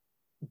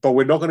 but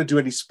we're not going to do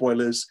any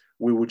spoilers.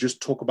 We will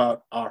just talk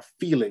about our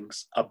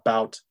feelings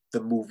about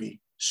the movie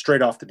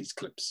straight after these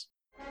clips.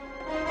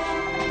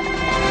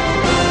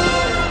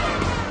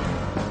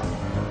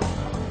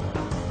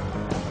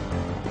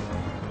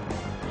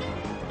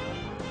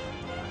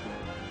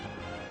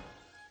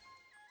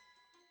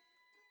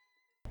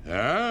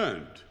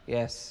 And?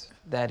 Yes,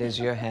 that is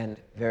your hand.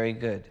 Very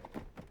good.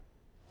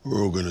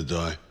 We're all gonna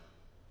die.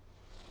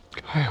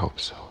 I hope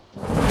so.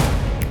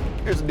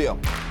 Here's the deal.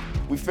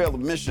 We fail the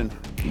mission,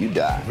 you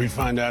die. If we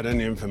find out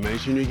any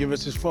information you give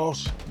us is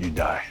false, you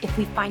die. If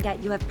we find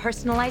out you have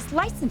personalized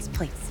license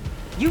plates,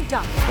 you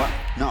die. What?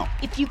 No.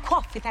 If you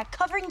cough without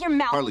covering your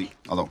mouth. Harley,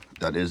 although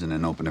that isn't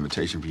an open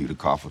invitation for you to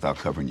cough without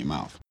covering your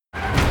mouth.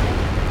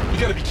 You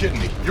gotta be kidding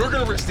me. You're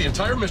gonna risk the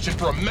entire mission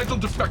for a mental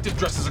defective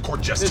dressed as a court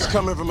jester. This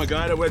coming from a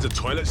guy that wears a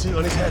toilet seat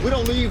on his head. We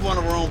don't leave one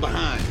of our own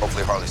behind.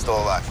 Hopefully Harley's still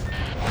alive.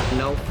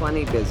 No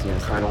funny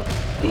business, Colonel.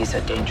 These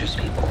are dangerous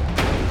people.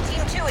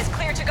 Team 2 is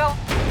clear to go.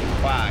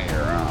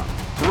 Fire on.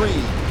 3, 2.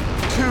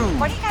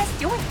 What are you guys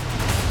doing?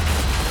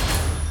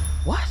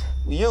 What?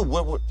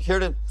 We're here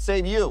to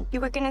save you.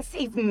 You were gonna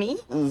save me?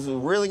 It was a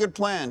really good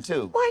plan,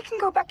 too. Well, I can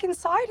go back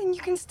inside and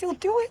you can still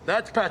do it.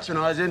 That's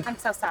patronizing. I'm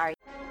so sorry.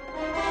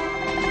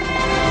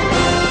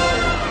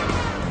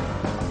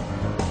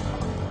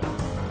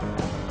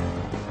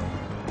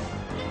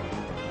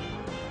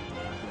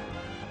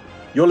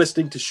 You're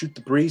listening to Shoot the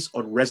Breeze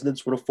on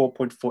Resonance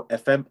 104.4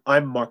 FM.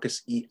 I'm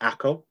Marcus E.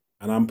 Acko.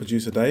 And I'm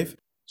Producer Dave.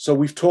 So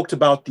we've talked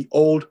about the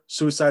old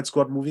Suicide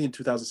Squad movie in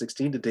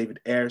 2016, the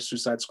David Ayer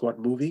Suicide Squad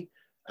movie.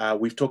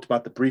 We've talked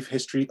about the brief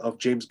history of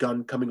James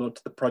Gunn coming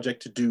onto the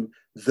project to do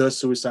the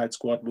Suicide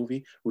Squad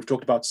movie. We've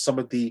talked about some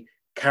of the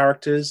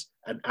characters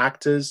and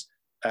actors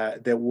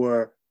that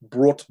were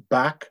brought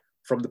back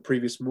from the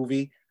previous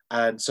movie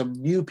and some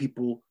new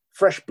people,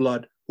 fresh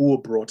blood, who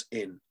were brought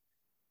in.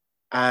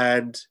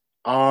 And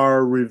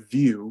our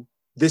review,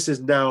 this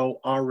is now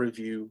our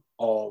review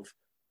of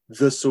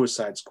The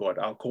Suicide Squad.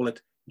 I'll call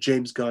it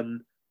James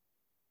Gunn's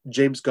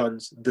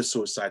The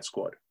Suicide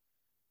Squad.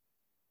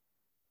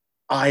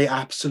 I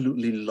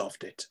absolutely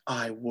loved it.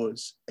 I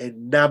was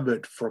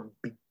enamored from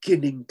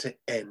beginning to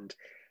end.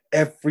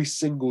 Every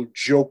single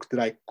joke that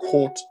I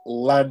caught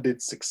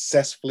landed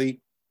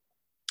successfully.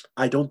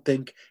 I don't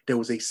think there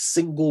was a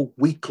single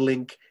weak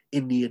link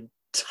in the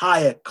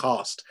entire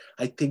cast.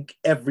 I think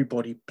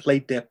everybody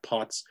played their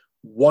parts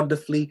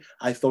wonderfully.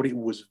 I thought it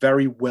was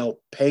very well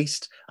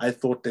paced. I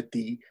thought that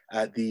the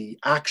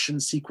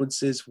action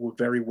sequences were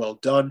very well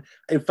done.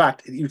 In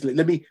fact,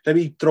 let me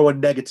throw a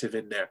negative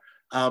in there.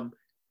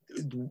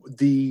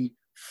 The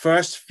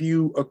first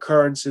few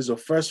occurrences or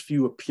first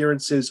few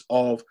appearances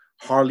of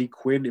Harley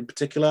Quinn in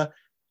particular,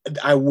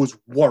 I was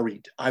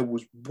worried.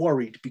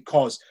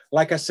 Because,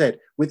 like I said,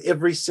 with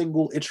every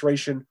single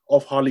iteration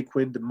of Harley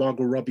Quinn that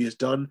Margot Robbie has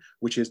done,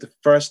 which is the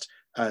first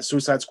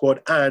Suicide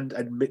Squad, and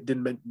I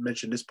didn't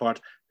mention this part,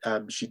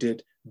 she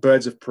did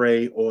Birds of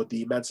Prey or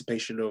The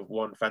Emancipation of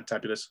One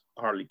Fantabulous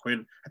Harley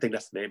Quinn. I think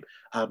that's the name.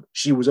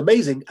 She was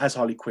amazing as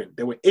Harley Quinn.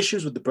 There were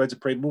issues with the Birds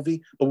of Prey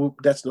movie, but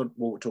that's not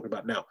what we're talking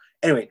about now.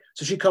 Anyway,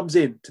 so she comes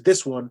in to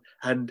this one,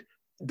 and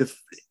there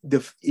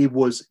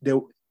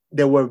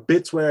were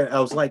bits where I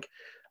was like,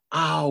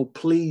 "Oh,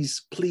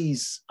 please,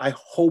 I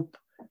hope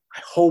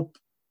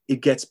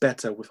it gets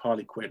better with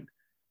Harley Quinn."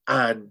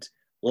 And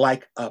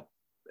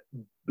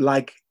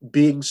like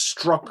being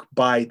struck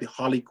by the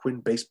Harley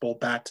Quinn baseball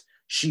bat,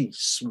 she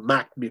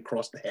smacked me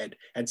across the head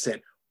and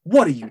said,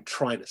 "What are you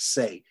trying to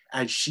say?"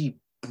 And she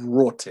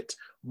brought it.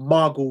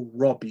 Margot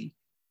Robbie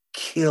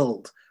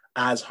killed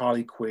as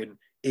Harley Quinn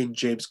in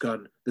James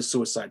Gunn, The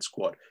Suicide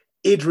Squad.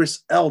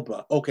 Idris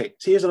Elba. Okay,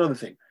 so here's another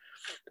thing.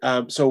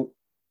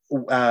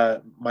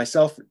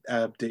 Myself,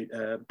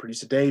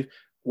 producer Dave,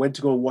 went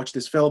to go and watch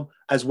this film,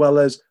 as well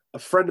as a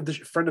friend of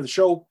the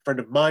show, friend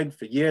of mine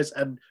for years,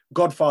 and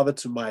godfather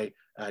to my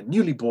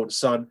newly born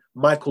son,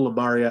 Michael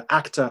Amaria,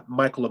 actor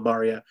Michael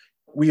Amaria.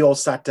 We all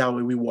sat down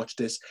and we watched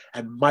this,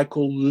 and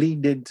Michael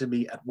leaned into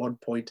me at one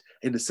point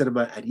in the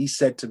cinema, and he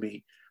said to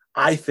me,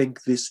 I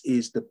think this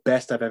is the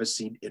best I've ever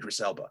seen Idris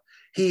Elba.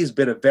 He's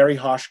been a very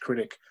harsh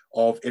critic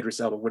of Idris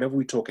Elba. Whenever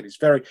we talk, and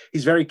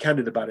he's very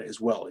candid about it as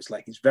well. It's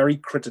like he's very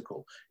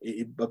critical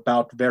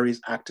about various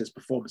actors'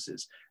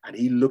 performances. And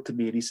he looked at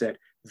me and he said,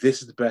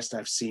 "This is the best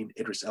I've seen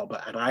Idris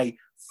Elba." And I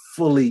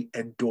fully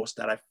endorse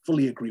that. I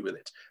fully agree with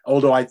it.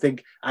 Although I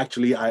think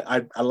actually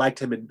I liked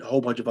him in a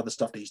whole bunch of other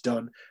stuff that he's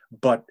done,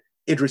 but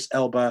Idris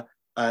Elba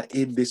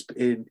in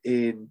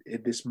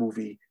this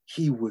movie,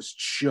 he was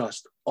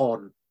just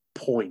on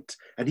point.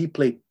 And he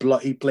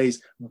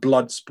plays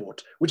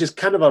Bloodsport, which is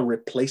kind of a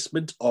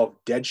replacement of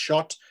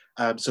Deadshot.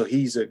 So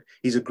he's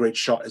a great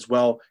shot as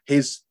well.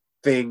 His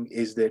thing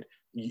is that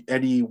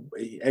any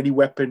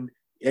weapon,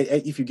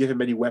 if you give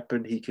him any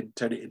weapon, he can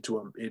turn it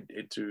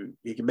into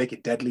he can make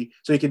it deadly.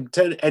 So he can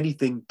turn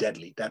anything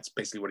deadly. That's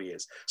basically what he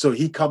is. So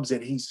he comes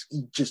in, he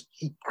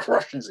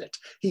crushes it.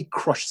 He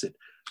crushes it.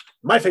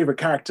 My favorite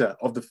character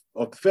of the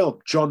film,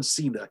 John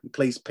Cena. He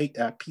plays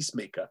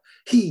Peacemaker.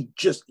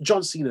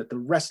 John Cena, the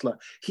wrestler.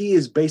 He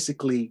is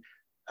basically,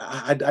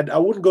 I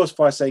wouldn't go as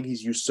far as saying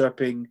he's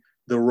usurping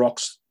The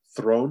Rock's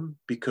throne,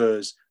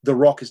 because The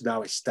Rock is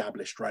now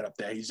established right up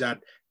there. He's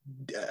had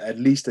at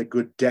least a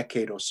good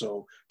decade or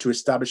so to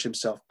establish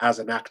himself as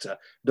an actor.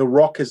 The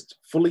Rock has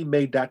fully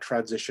made that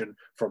transition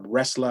from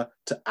wrestler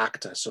to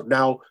actor. So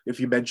now if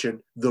you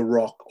mention The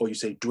Rock or you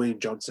say Dwayne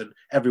Johnson,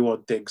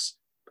 everyone thinks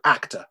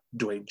actor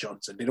Dwayne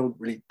Johnson. They don't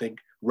really think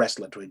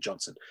wrestler Dwayne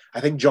Johnson. I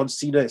think John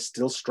Cena is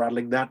still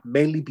straddling that,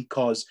 mainly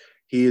because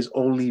he has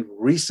only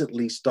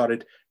recently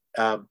started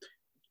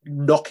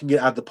knocking it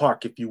out of the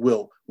park, if you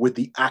will, with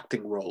the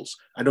acting roles.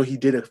 I know he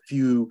did a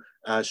few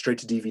straight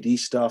to DVD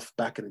stuff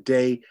back in the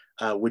day,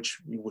 which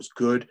was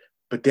good,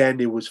 but then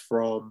it was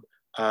from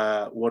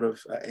one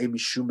of Amy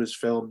Schumer's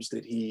films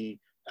that he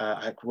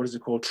what is it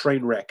called?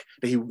 Trainwreck.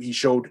 That he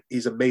showed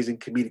his amazing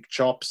comedic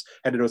chops,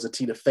 and there was a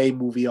Tina Fey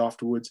movie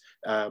afterwards.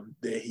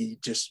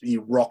 He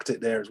rocked it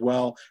there as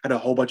well, and a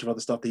whole bunch of other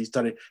stuff that he's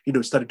done.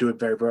 Started doing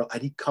very well,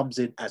 and he comes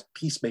in as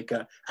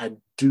Peacemaker, and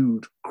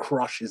dude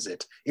crushes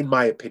it, in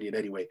my opinion,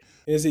 anyway.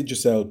 Here's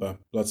Idris Elba,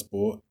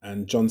 Bloodsport,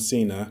 and John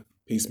Cena,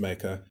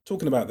 Peacemaker,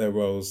 talking about their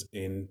roles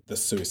in The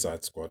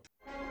Suicide Squad.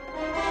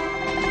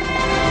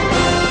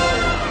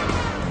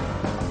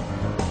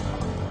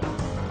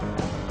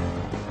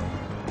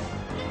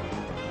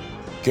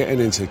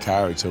 Getting into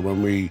character,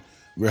 when we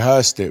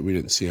rehearsed it, we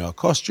didn't see our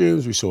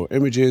costumes, we saw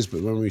images,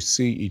 but when we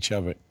see each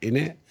other in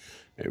it,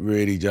 it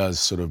really does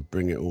sort of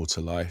bring it all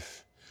to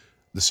life.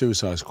 The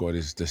Suicide Squad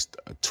is just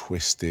a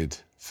twisted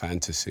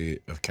fantasy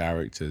of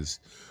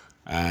characters.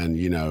 And,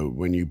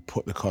 when you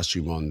put the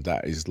costume on,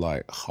 that is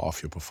like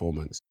half your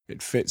performance.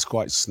 It fits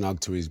quite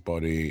snug to his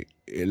body.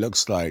 It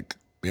looks like,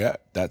 yeah,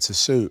 that's a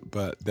suit,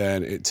 but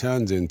then it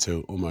turns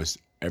into almost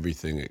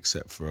everything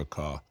except for a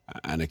car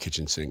and a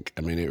kitchen sink.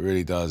 I mean, it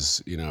really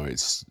does,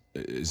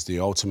 it's the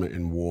ultimate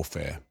in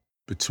warfare.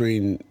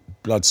 Between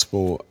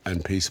Bloodsport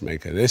and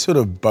Peacemaker, they're sort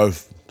of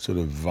both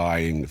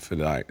vying for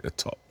like the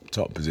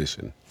top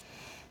position.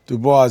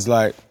 Dubois is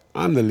like,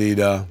 I'm the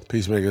leader.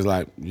 Peacemaker's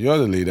like, you're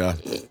the leader.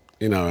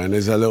 And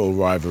there's a little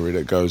rivalry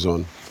that goes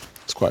on.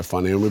 It's quite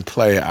funny, and we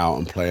play it out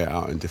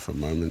in different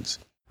moments.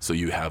 So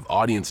you have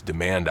audience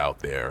demand out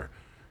there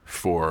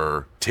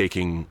for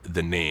taking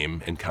the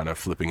name and kind of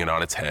flipping it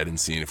on its head and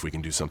seeing if we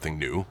can do something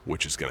new,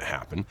 which is going to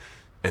happen.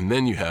 And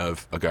then you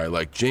have a guy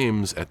like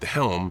James at the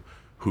helm,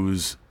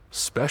 whose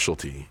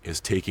specialty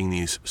is taking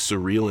these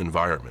surreal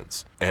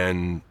environments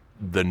and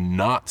the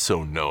not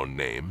so known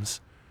names,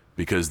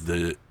 because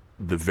the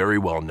very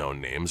well-known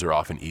names are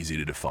often easy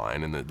to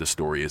define and the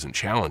story isn't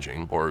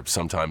challenging, or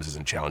sometimes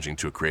isn't challenging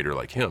to a creator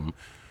like him,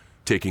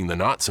 taking the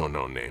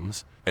not-so-known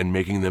names and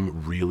making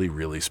them really,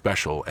 really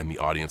special, and the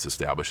audience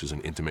establishes an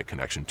intimate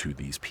connection to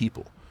these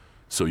people.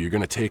 So you're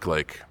going to take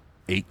like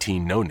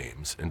 18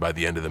 no-names, and by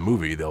the end of the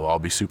movie, they'll all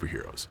be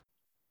superheroes.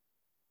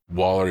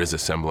 Waller is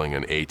assembling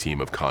an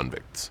A-team of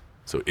convicts.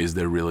 So is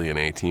there really an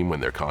A-team when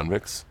they're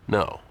convicts?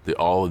 No.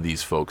 All of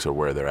these folks are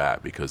where they're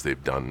at because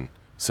they've done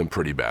some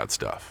pretty bad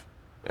stuff.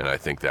 And I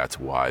think that's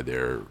why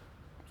they're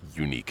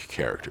unique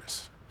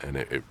characters. And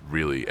it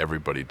really,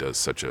 everybody does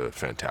such a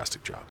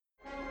fantastic job.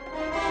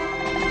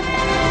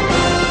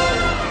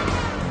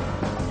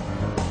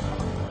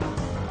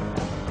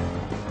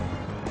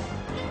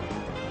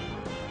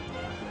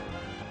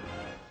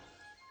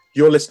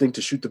 You're listening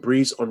to Shoot the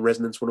Breeze on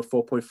Resonance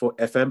 104.4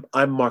 FM.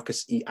 I'm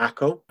Marcus E.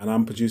 Acko. And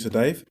I'm producer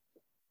Dave.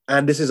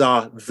 And this is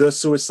our The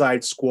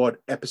Suicide Squad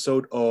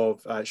episode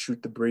of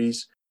Shoot the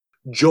Breeze.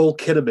 Joel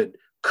Kinnaman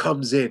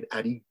comes in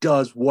and he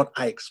does what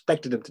I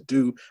expected him to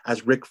do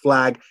as Rick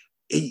Flag.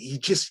 He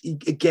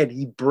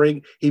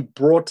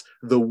brought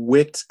the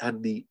wit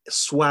and the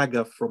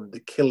swagger from The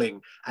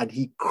Killing, and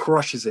he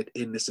crushes it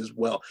in this as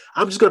well.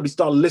 I'm just going to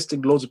start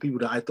listing loads of people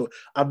that I thought.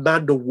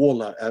 Amanda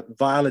Waller,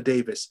 Viola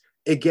Davis.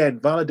 Again,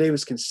 Viola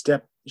Davis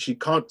she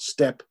can't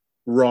step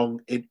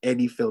wrong in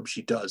any film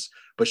she does.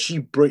 But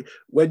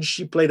when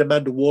she played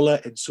Amanda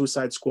Waller in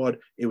Suicide Squad,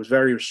 it was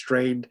very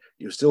restrained.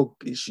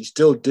 She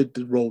still did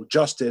the role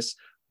justice,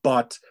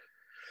 but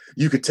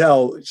you could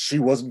tell she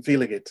wasn't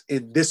feeling it.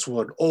 In this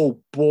one,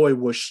 oh boy,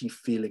 was she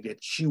feeling it.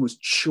 She was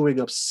chewing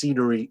up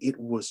scenery. It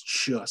was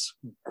just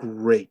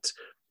great.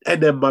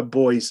 And then my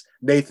boys,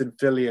 Nathan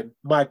Fillion,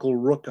 Michael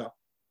Rooker,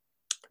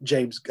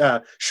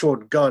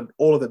 Sean Gunn,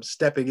 all of them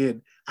stepping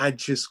in and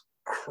just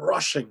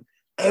crushing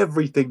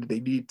everything they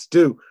need to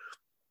do.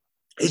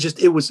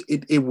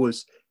 It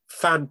was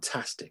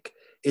fantastic.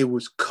 It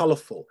was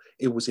colorful.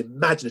 It was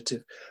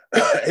imaginative.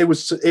 It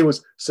was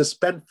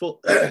suspenseful.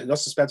 Not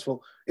suspenseful.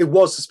 It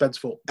was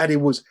suspenseful. And it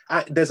was.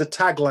 There's a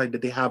tagline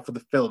that they have for the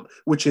film,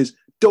 which is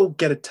 "Don't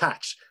get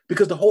attached,"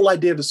 because the whole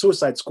idea of the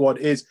Suicide Squad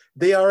is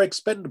they are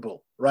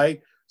expendable,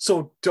 right?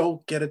 So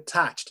don't get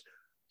attached.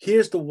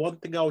 Here's the one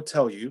thing I will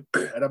tell you,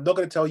 and I'm not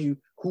going to tell you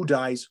who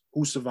dies,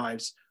 who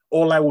survives.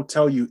 All I will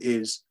tell you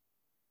is,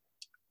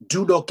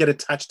 do not get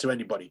attached to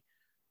anybody.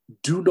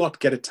 Do not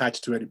get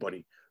attached to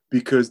anybody.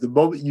 Because the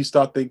moment you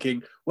start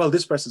thinking, well,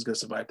 this person's going to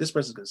survive, this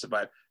person's going to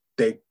survive,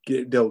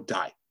 they'll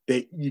die.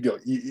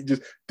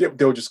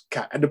 They'll just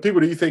cat. And the people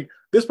that you think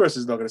this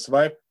person's not going to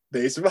survive,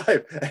 they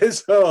survive, and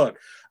so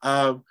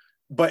on.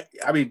 But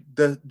I mean,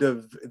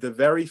 the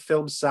very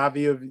film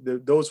savvy of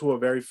those who are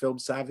very film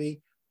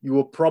savvy, you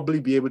will probably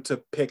be able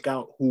to pick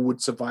out who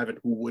would survive and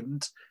who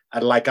wouldn't.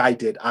 And like I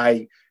did,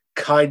 I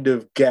kind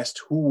of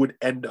guessed who would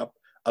end up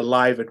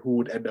alive and who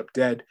would end up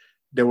dead.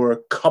 There were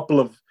a couple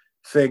of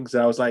things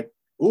that I was like,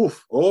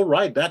 oof, all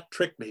right, that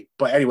tricked me.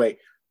 But anyway,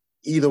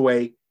 either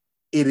way,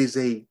 it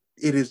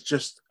is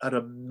just an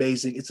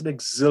amazing, it's an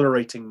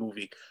exhilarating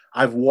movie.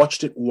 I've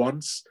watched it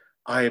once.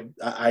 I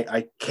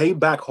came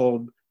back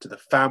home to the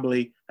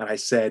family and I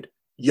said,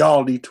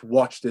 y'all need to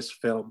watch this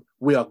film.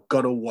 We are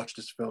gonna watch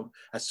this film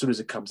as soon as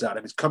it comes out.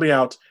 And it's coming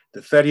out the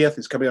 30th.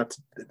 It's coming out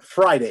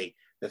Friday,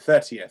 the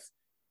 30th.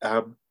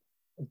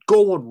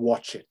 Go and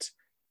watch it.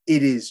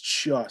 This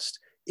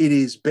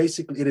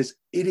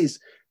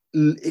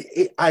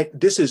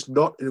is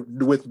not,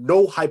 with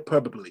no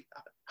hyperbole.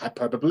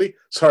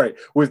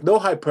 With no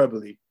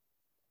hyperbole,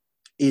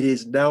 it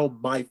is now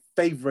my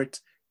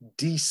favorite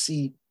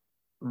DC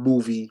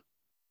movie,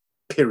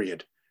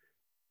 period.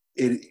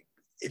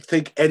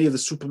 Think any of the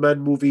Superman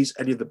movies,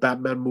 any of the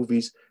Batman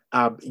movies.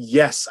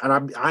 Yes,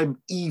 and I'm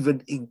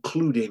even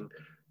including.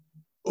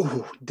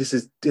 Oh, this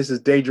is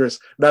dangerous.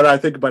 Now that I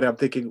think about it, I'm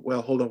thinking,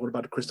 well, hold on. What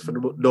about Christopher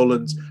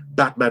Nolan's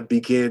Batman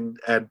Begin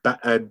and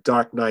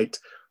Dark Knight?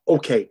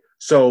 Okay,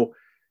 so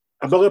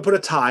I'm not going to put a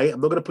tie.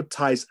 I'm not going to put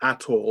ties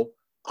at all.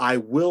 I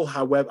will,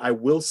 however,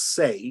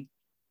 say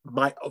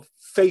my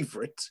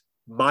favorite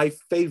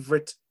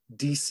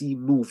DC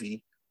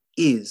movie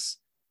is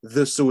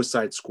The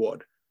Suicide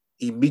Squad,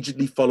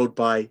 immediately followed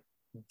by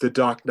The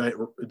Dark Knight,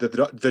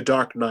 the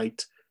Dark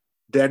Knight,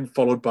 then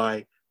followed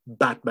by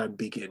Batman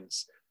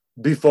Begins.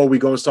 Before we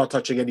go and start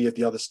touching any of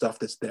the other stuff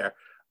that's there,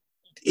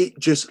 it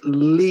just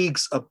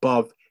leagues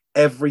above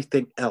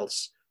everything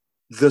else.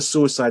 The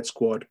Suicide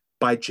Squad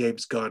by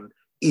James Gunn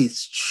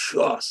is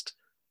just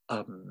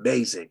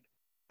amazing.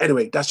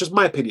 Anyway, that's just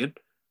my opinion.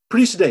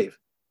 Producer Dave,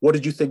 what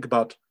did you think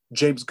about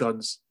James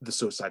Gunn's The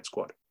Suicide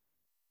Squad?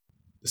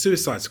 The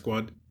Suicide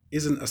Squad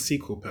isn't a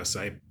sequel per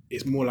se.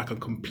 It's more like a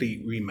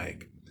complete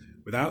remake,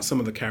 without some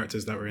of the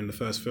characters that were in the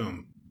first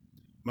film.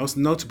 Most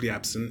notably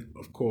absent,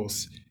 of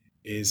course,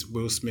 is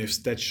Will Smith's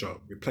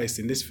Deadshot, replaced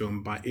in this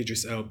film by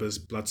Idris Elba's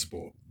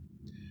Bloodsport.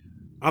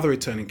 Other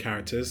returning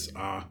characters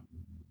are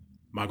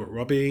Margot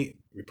Robbie,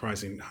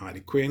 reprising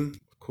Harley Quinn,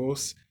 of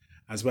course,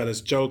 as well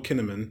as Joel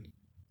Kinnaman,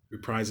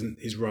 reprising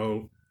his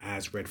role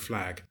as Red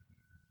Flag.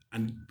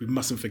 And we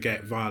mustn't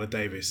forget Viola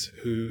Davis,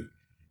 who,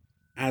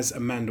 as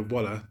Amanda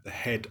Waller, the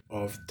head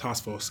of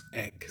Task Force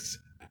X,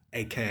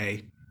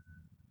 aka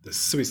the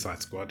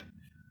Suicide Squad,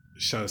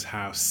 shows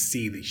how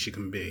seedy she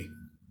can be.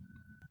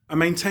 I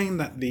maintain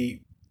that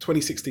the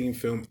 2016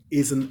 film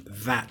isn't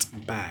that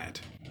bad,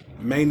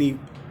 mainly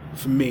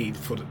for me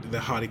for the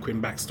Harley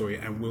Quinn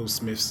backstory and Will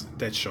Smith's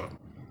Deadshot.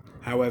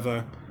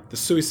 However, the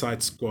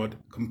Suicide Squad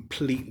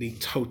completely,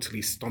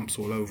 totally stomps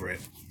all over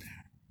it.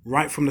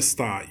 Right from the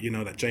start, you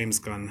know that James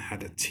Gunn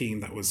had a team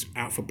that was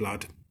out for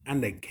blood,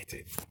 and they get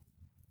it.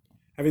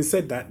 Having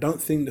said that,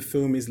 don't think the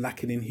film is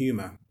lacking in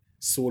humour,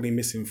 sorely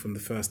missing from the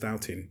first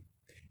outing.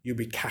 You'll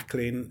be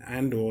cackling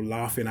and or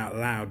laughing out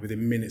loud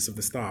within minutes of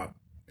the start.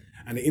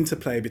 And the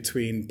interplay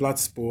between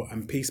Bloodsport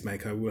and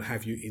Peacemaker will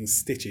have you in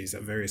stitches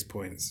at various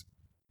points.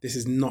 This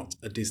is not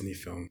a Disney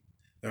film.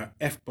 There are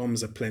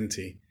F-bombs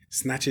aplenty,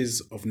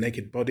 snatches of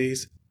naked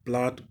bodies,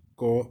 blood,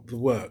 gore, the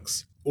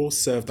works, all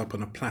served up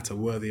on a platter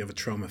worthy of a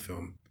trauma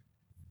film.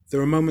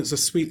 There are moments of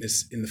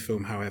sweetness in the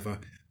film, however.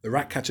 The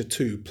Ratcatcher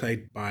 2,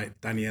 played by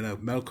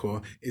Daniela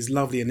Melchior, is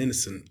lovely and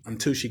innocent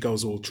until she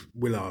goes all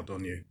Willard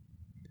on you.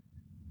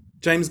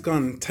 James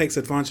Gunn takes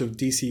advantage of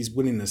DC's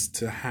willingness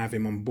to have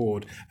him on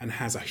board and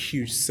has a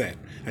huge set,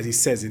 as he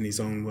says in his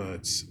own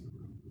words.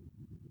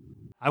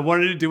 I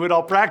wanted to do it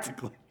all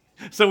practically.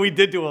 So we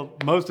did do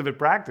most of it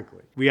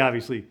practically. We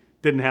obviously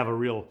didn't have a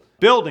real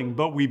building,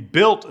 but we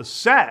built a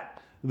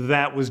set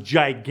that was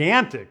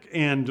gigantic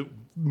and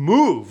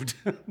moved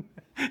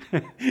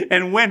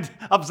and went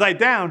upside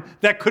down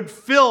that could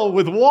fill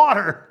with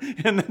water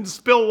and then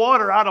spill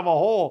water out of a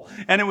hole.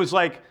 And it was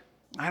like,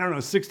 I don't know,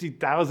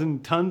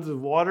 60,000 tons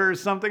of water or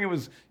something. It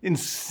was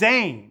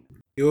insane.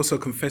 He also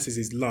confesses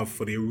his love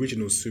for the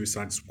original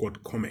Suicide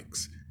Squad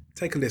comics.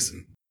 Take a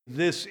listen.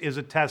 This is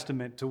a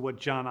testament to what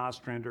John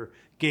Ostrander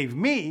gave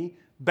me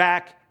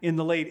back in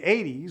the late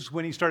 80s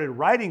when he started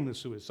writing the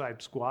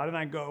Suicide Squad. And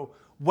I go,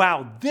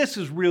 wow, this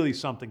is really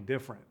something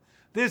different.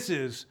 This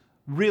is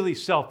really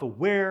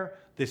self-aware.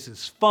 This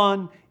is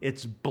fun.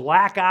 It's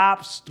black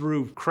ops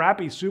through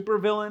crappy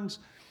supervillains.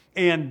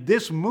 And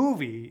this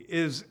movie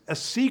is a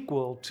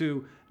sequel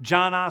to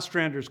John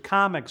Ostrander's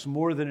comics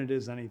more than it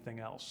is anything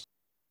else.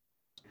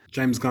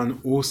 James Gunn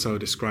also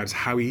describes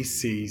how he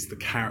sees the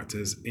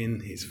characters in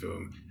his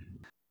film.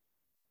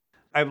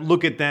 I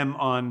look at them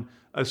on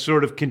a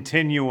sort of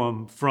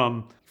continuum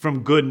from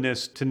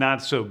goodness to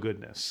not so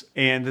goodness.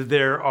 And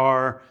there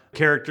are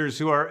characters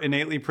who are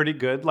innately pretty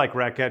good, like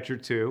Ratcatcher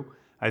 2.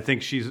 I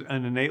think she's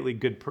an innately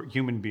good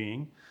human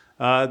being.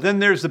 Then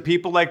there's the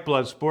people like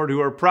Bloodsport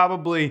who are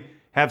probably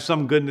have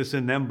some goodness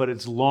in them, but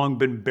it's long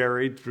been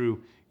buried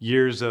through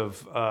years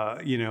of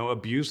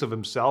abuse of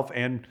himself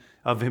and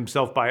of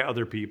himself by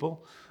other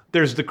people.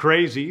 There's the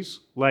crazies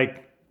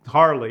like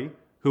Harley,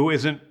 who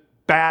isn't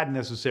bad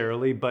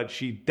necessarily, but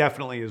she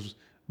definitely is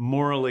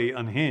morally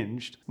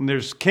unhinged. And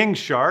there's King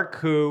Shark,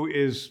 who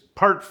is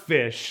part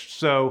fish,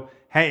 so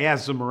he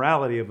has the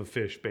morality of a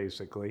fish,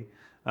 basically.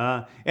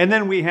 And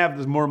then we have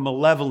the more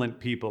malevolent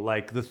people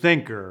like the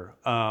Thinker,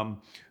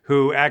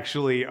 who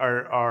actually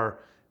are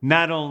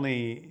not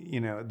only,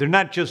 they're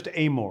not just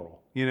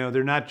amoral,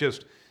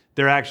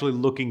 they're actually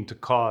looking to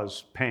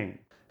cause pain.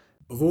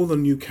 Of all the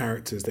new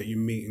characters that you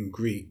meet and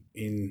greet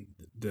in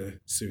the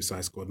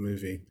Suicide Squad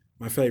movie,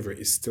 my favourite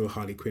is still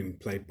Harley Quinn,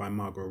 played by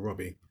Margot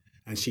Robbie,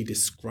 and she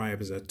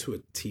describes her to a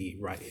T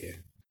right here.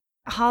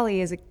 Harley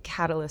is a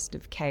catalyst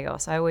of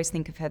chaos. I always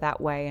think of her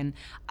that way, and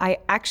I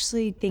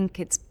actually think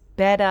it's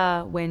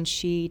better when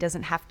she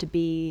doesn't have to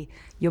be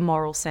your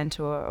moral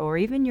center or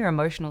even your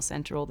emotional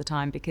center all the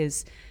time,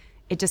 because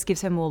it just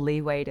gives her more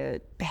leeway to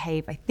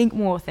behave, I think,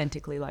 more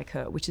authentically like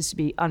her, which is to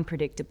be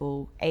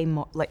unpredictable,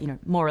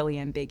 morally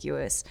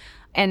ambiguous.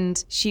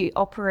 And she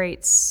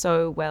operates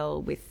so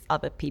well with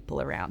other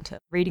people around her.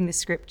 Reading the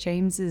script,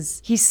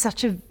 he's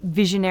such a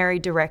visionary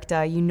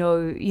director.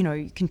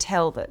 You can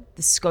tell that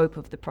the scope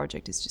of the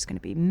project is just going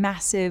to be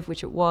massive,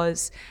 which it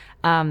was.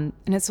 And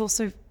it's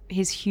also,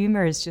 his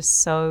humor is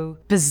just so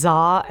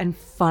bizarre and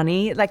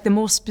funny. Like, the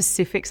more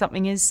specific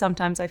something is,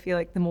 sometimes I feel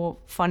like the more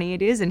funny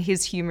it is, and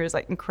his humor is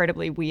like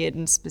incredibly weird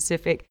and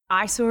specific.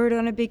 I saw it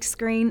on a big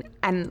screen,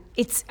 and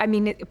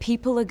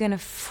people are gonna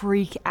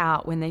freak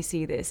out when they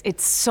see this.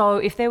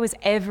 If there was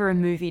ever a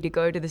movie to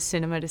go to the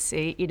cinema to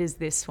see, it is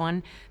this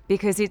one,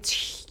 because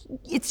it's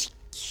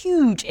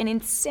huge and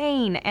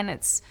insane, and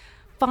it's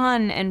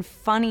fun and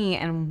funny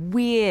and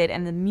weird,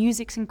 and the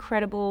music's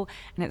incredible,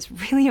 and it's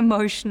really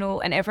emotional,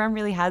 and everyone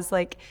really has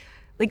I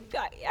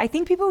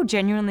think people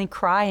genuinely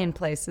cry in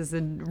places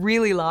and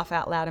really laugh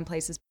out loud in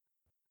places.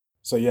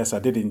 So yes, I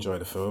did enjoy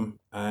the film,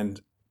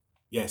 and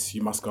yes,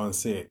 you must go and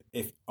see it,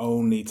 if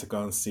only to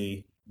go and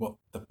see what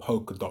the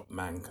Polka Dot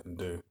Man can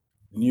do.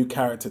 New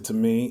character to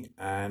me,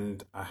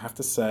 and I have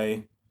to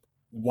say,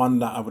 one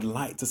that I would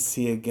like to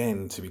see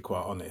again, to be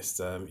quite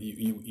honest.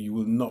 You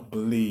will not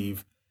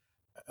believe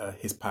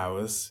his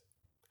powers,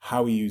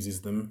 how he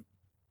uses them,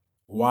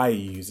 why he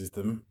uses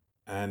them,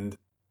 and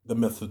the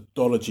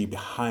methodology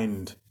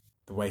behind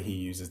the way he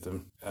uses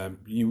them.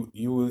 You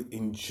will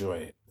enjoy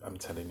it, I'm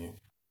telling you.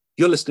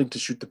 You're listening to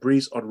Shoot the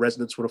Breeze on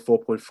Resonance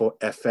 104.4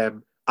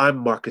 FM. I'm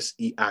Marcus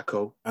E.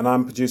 Acko. And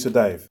I'm producer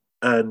Dave.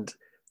 And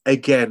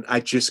again, I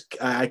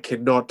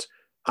cannot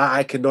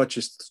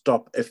just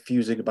stop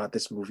effusing about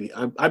this movie.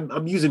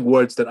 I'm using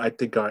words that I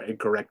think are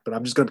incorrect, but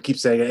I'm just going to keep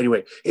saying it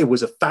anyway. It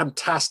was a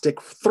fantastic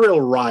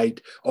thrill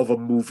ride of a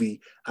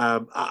movie.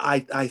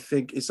 I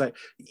think it's like,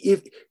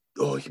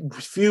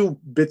 few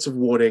bits of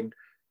warning.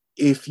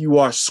 If you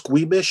are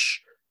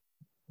squeamish,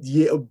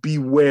 be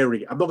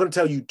wary. I'm not going to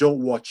tell you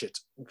don't watch it.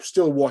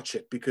 Still watch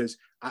it, because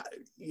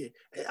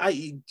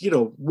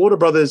Warner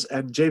Brothers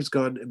and James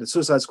Gunn and the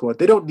Suicide Squad,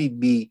 they don't need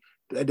me.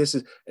 And this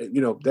is,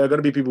 there are going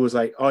to be people who's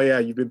like, oh yeah,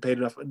 you've been paid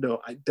enough.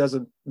 No, it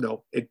doesn't.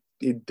 No,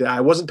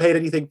 I wasn't paid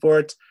anything for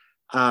it.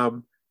 I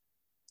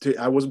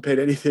wasn't paid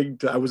anything.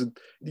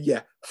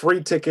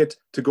 Free ticket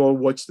to go and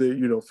watch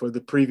for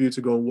the preview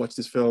to go and watch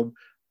this film.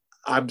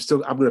 I'm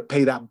going to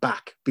pay that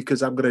back,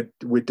 because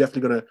we're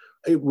definitely going to,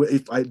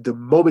 the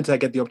moment I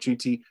get the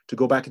opportunity to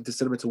go back into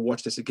cinema to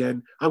watch this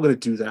again, I'm going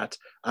to do that.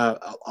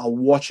 I'll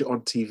watch it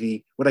on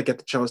TV when I get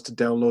the chance to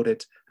download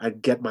it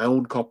and get my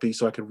own copy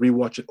so I can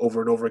rewatch it over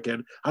and over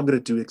again. I'm going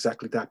to do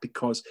exactly that,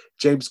 because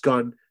James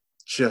Gunn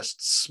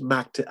just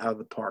smacked it out of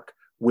the park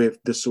with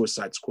the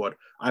Suicide Squad.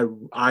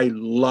 I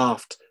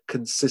laughed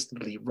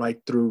consistently right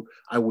through.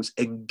 I was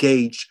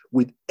engaged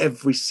with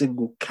every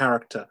single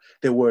character.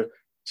 There were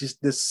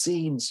just the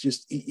scenes,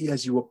 just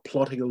as you were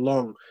plotting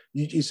along,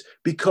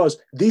 because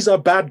these are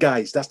bad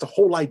guys. That's the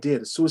whole idea.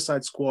 The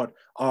Suicide Squad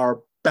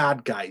are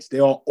bad guys. They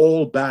are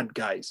all bad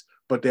guys,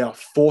 but they are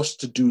forced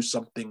to do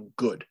something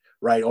good,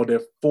 right? Or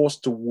they're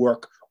forced to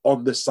work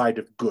on the side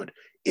of good,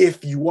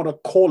 if you want to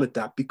call it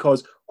that,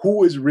 because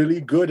who is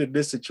really good in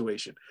this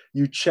situation?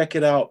 You check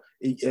it out,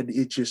 and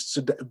it just,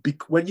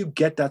 when you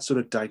get that sort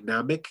of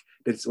dynamic,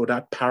 or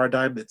that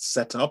paradigm that's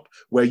set up,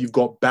 where you've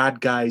got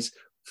bad guys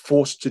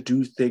forced to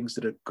do things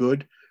that are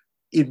good,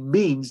 it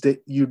means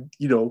that you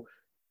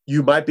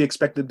might be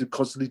expected to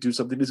constantly do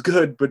something that's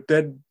good, but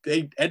then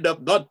they end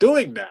up not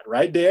doing that,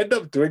 right? They end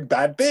up doing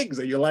bad things,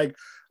 and you're like,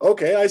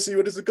 okay, I see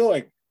where this is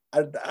going.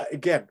 And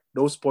again,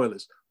 no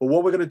spoilers. But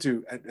what we're gonna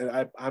do,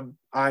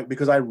 and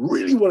because I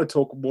really want to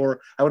talk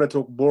more. I want to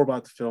talk more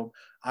about the film.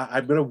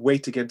 I'm gonna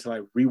wait again till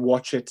I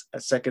rewatch it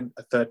a second,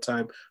 a third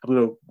time. I'm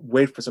gonna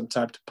wait for some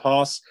time to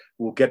pass.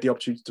 We'll get the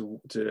opportunity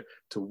to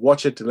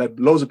watch it, to let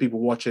loads of people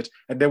watch it,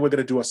 and then we're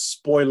gonna do a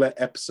spoiler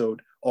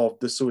episode of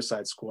The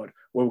Suicide Squad,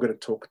 where we're gonna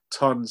talk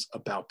tons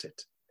about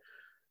it.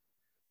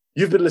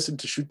 You've been listening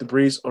to Shoot the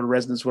Breeze on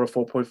Resonance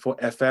 104.4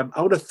 FM.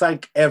 I want to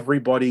thank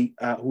everybody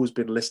who's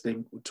been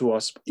listening to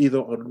us either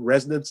on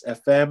Resonance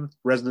FM,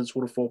 Resonance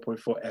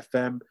 104.4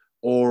 FM,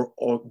 or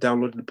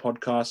downloading the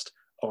podcast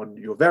on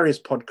your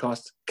various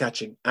podcast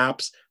catching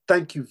apps.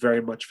 Thank you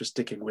very much for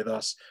sticking with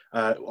us.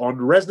 On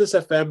Resonance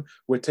FM,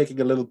 we're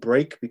taking a little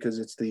break because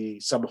it's the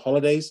summer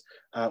holidays.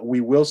 We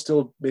will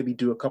still maybe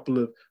do a couple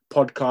of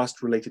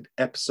podcast-related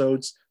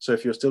episodes. So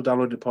if you're still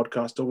downloading the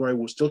podcast, don't worry.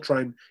 We'll still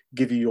try and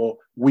give you your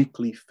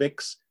weekly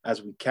fix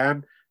as we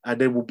can.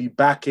 And then we'll be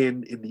back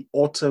in the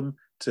autumn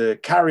to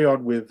carry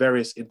on with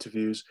various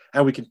interviews,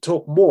 and we can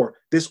talk more.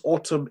 This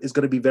autumn is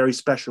going to be very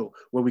special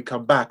when we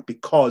come back,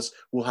 because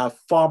we'll have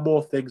far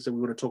more things that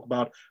we want to talk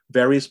about,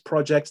 various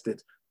projects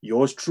that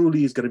yours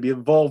truly is going to be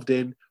involved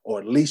in, or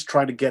at least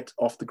trying to get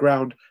off the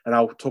ground, and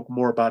I'll talk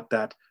more about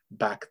that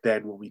back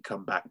then when we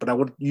come back. But I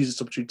want to use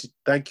this opportunity to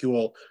thank you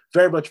all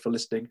very much for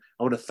listening.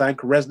 I want to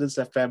thank Resonance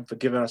FM for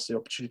giving us the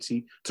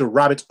opportunity to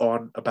rabbit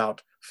on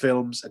about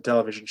films and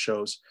television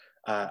shows.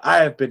 I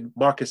have been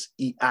Marcus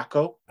E.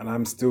 Acko. And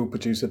I'm still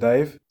producer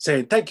Dave.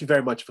 Saying thank you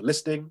very much for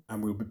listening.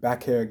 And we'll be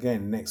back here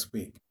again next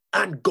week.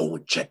 And go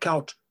and check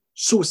out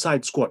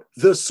Suicide Squad,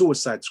 The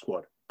Suicide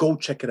Squad. Go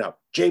check it out.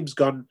 James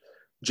Gunn's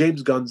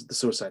The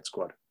Suicide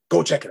Squad.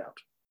 Go check it out.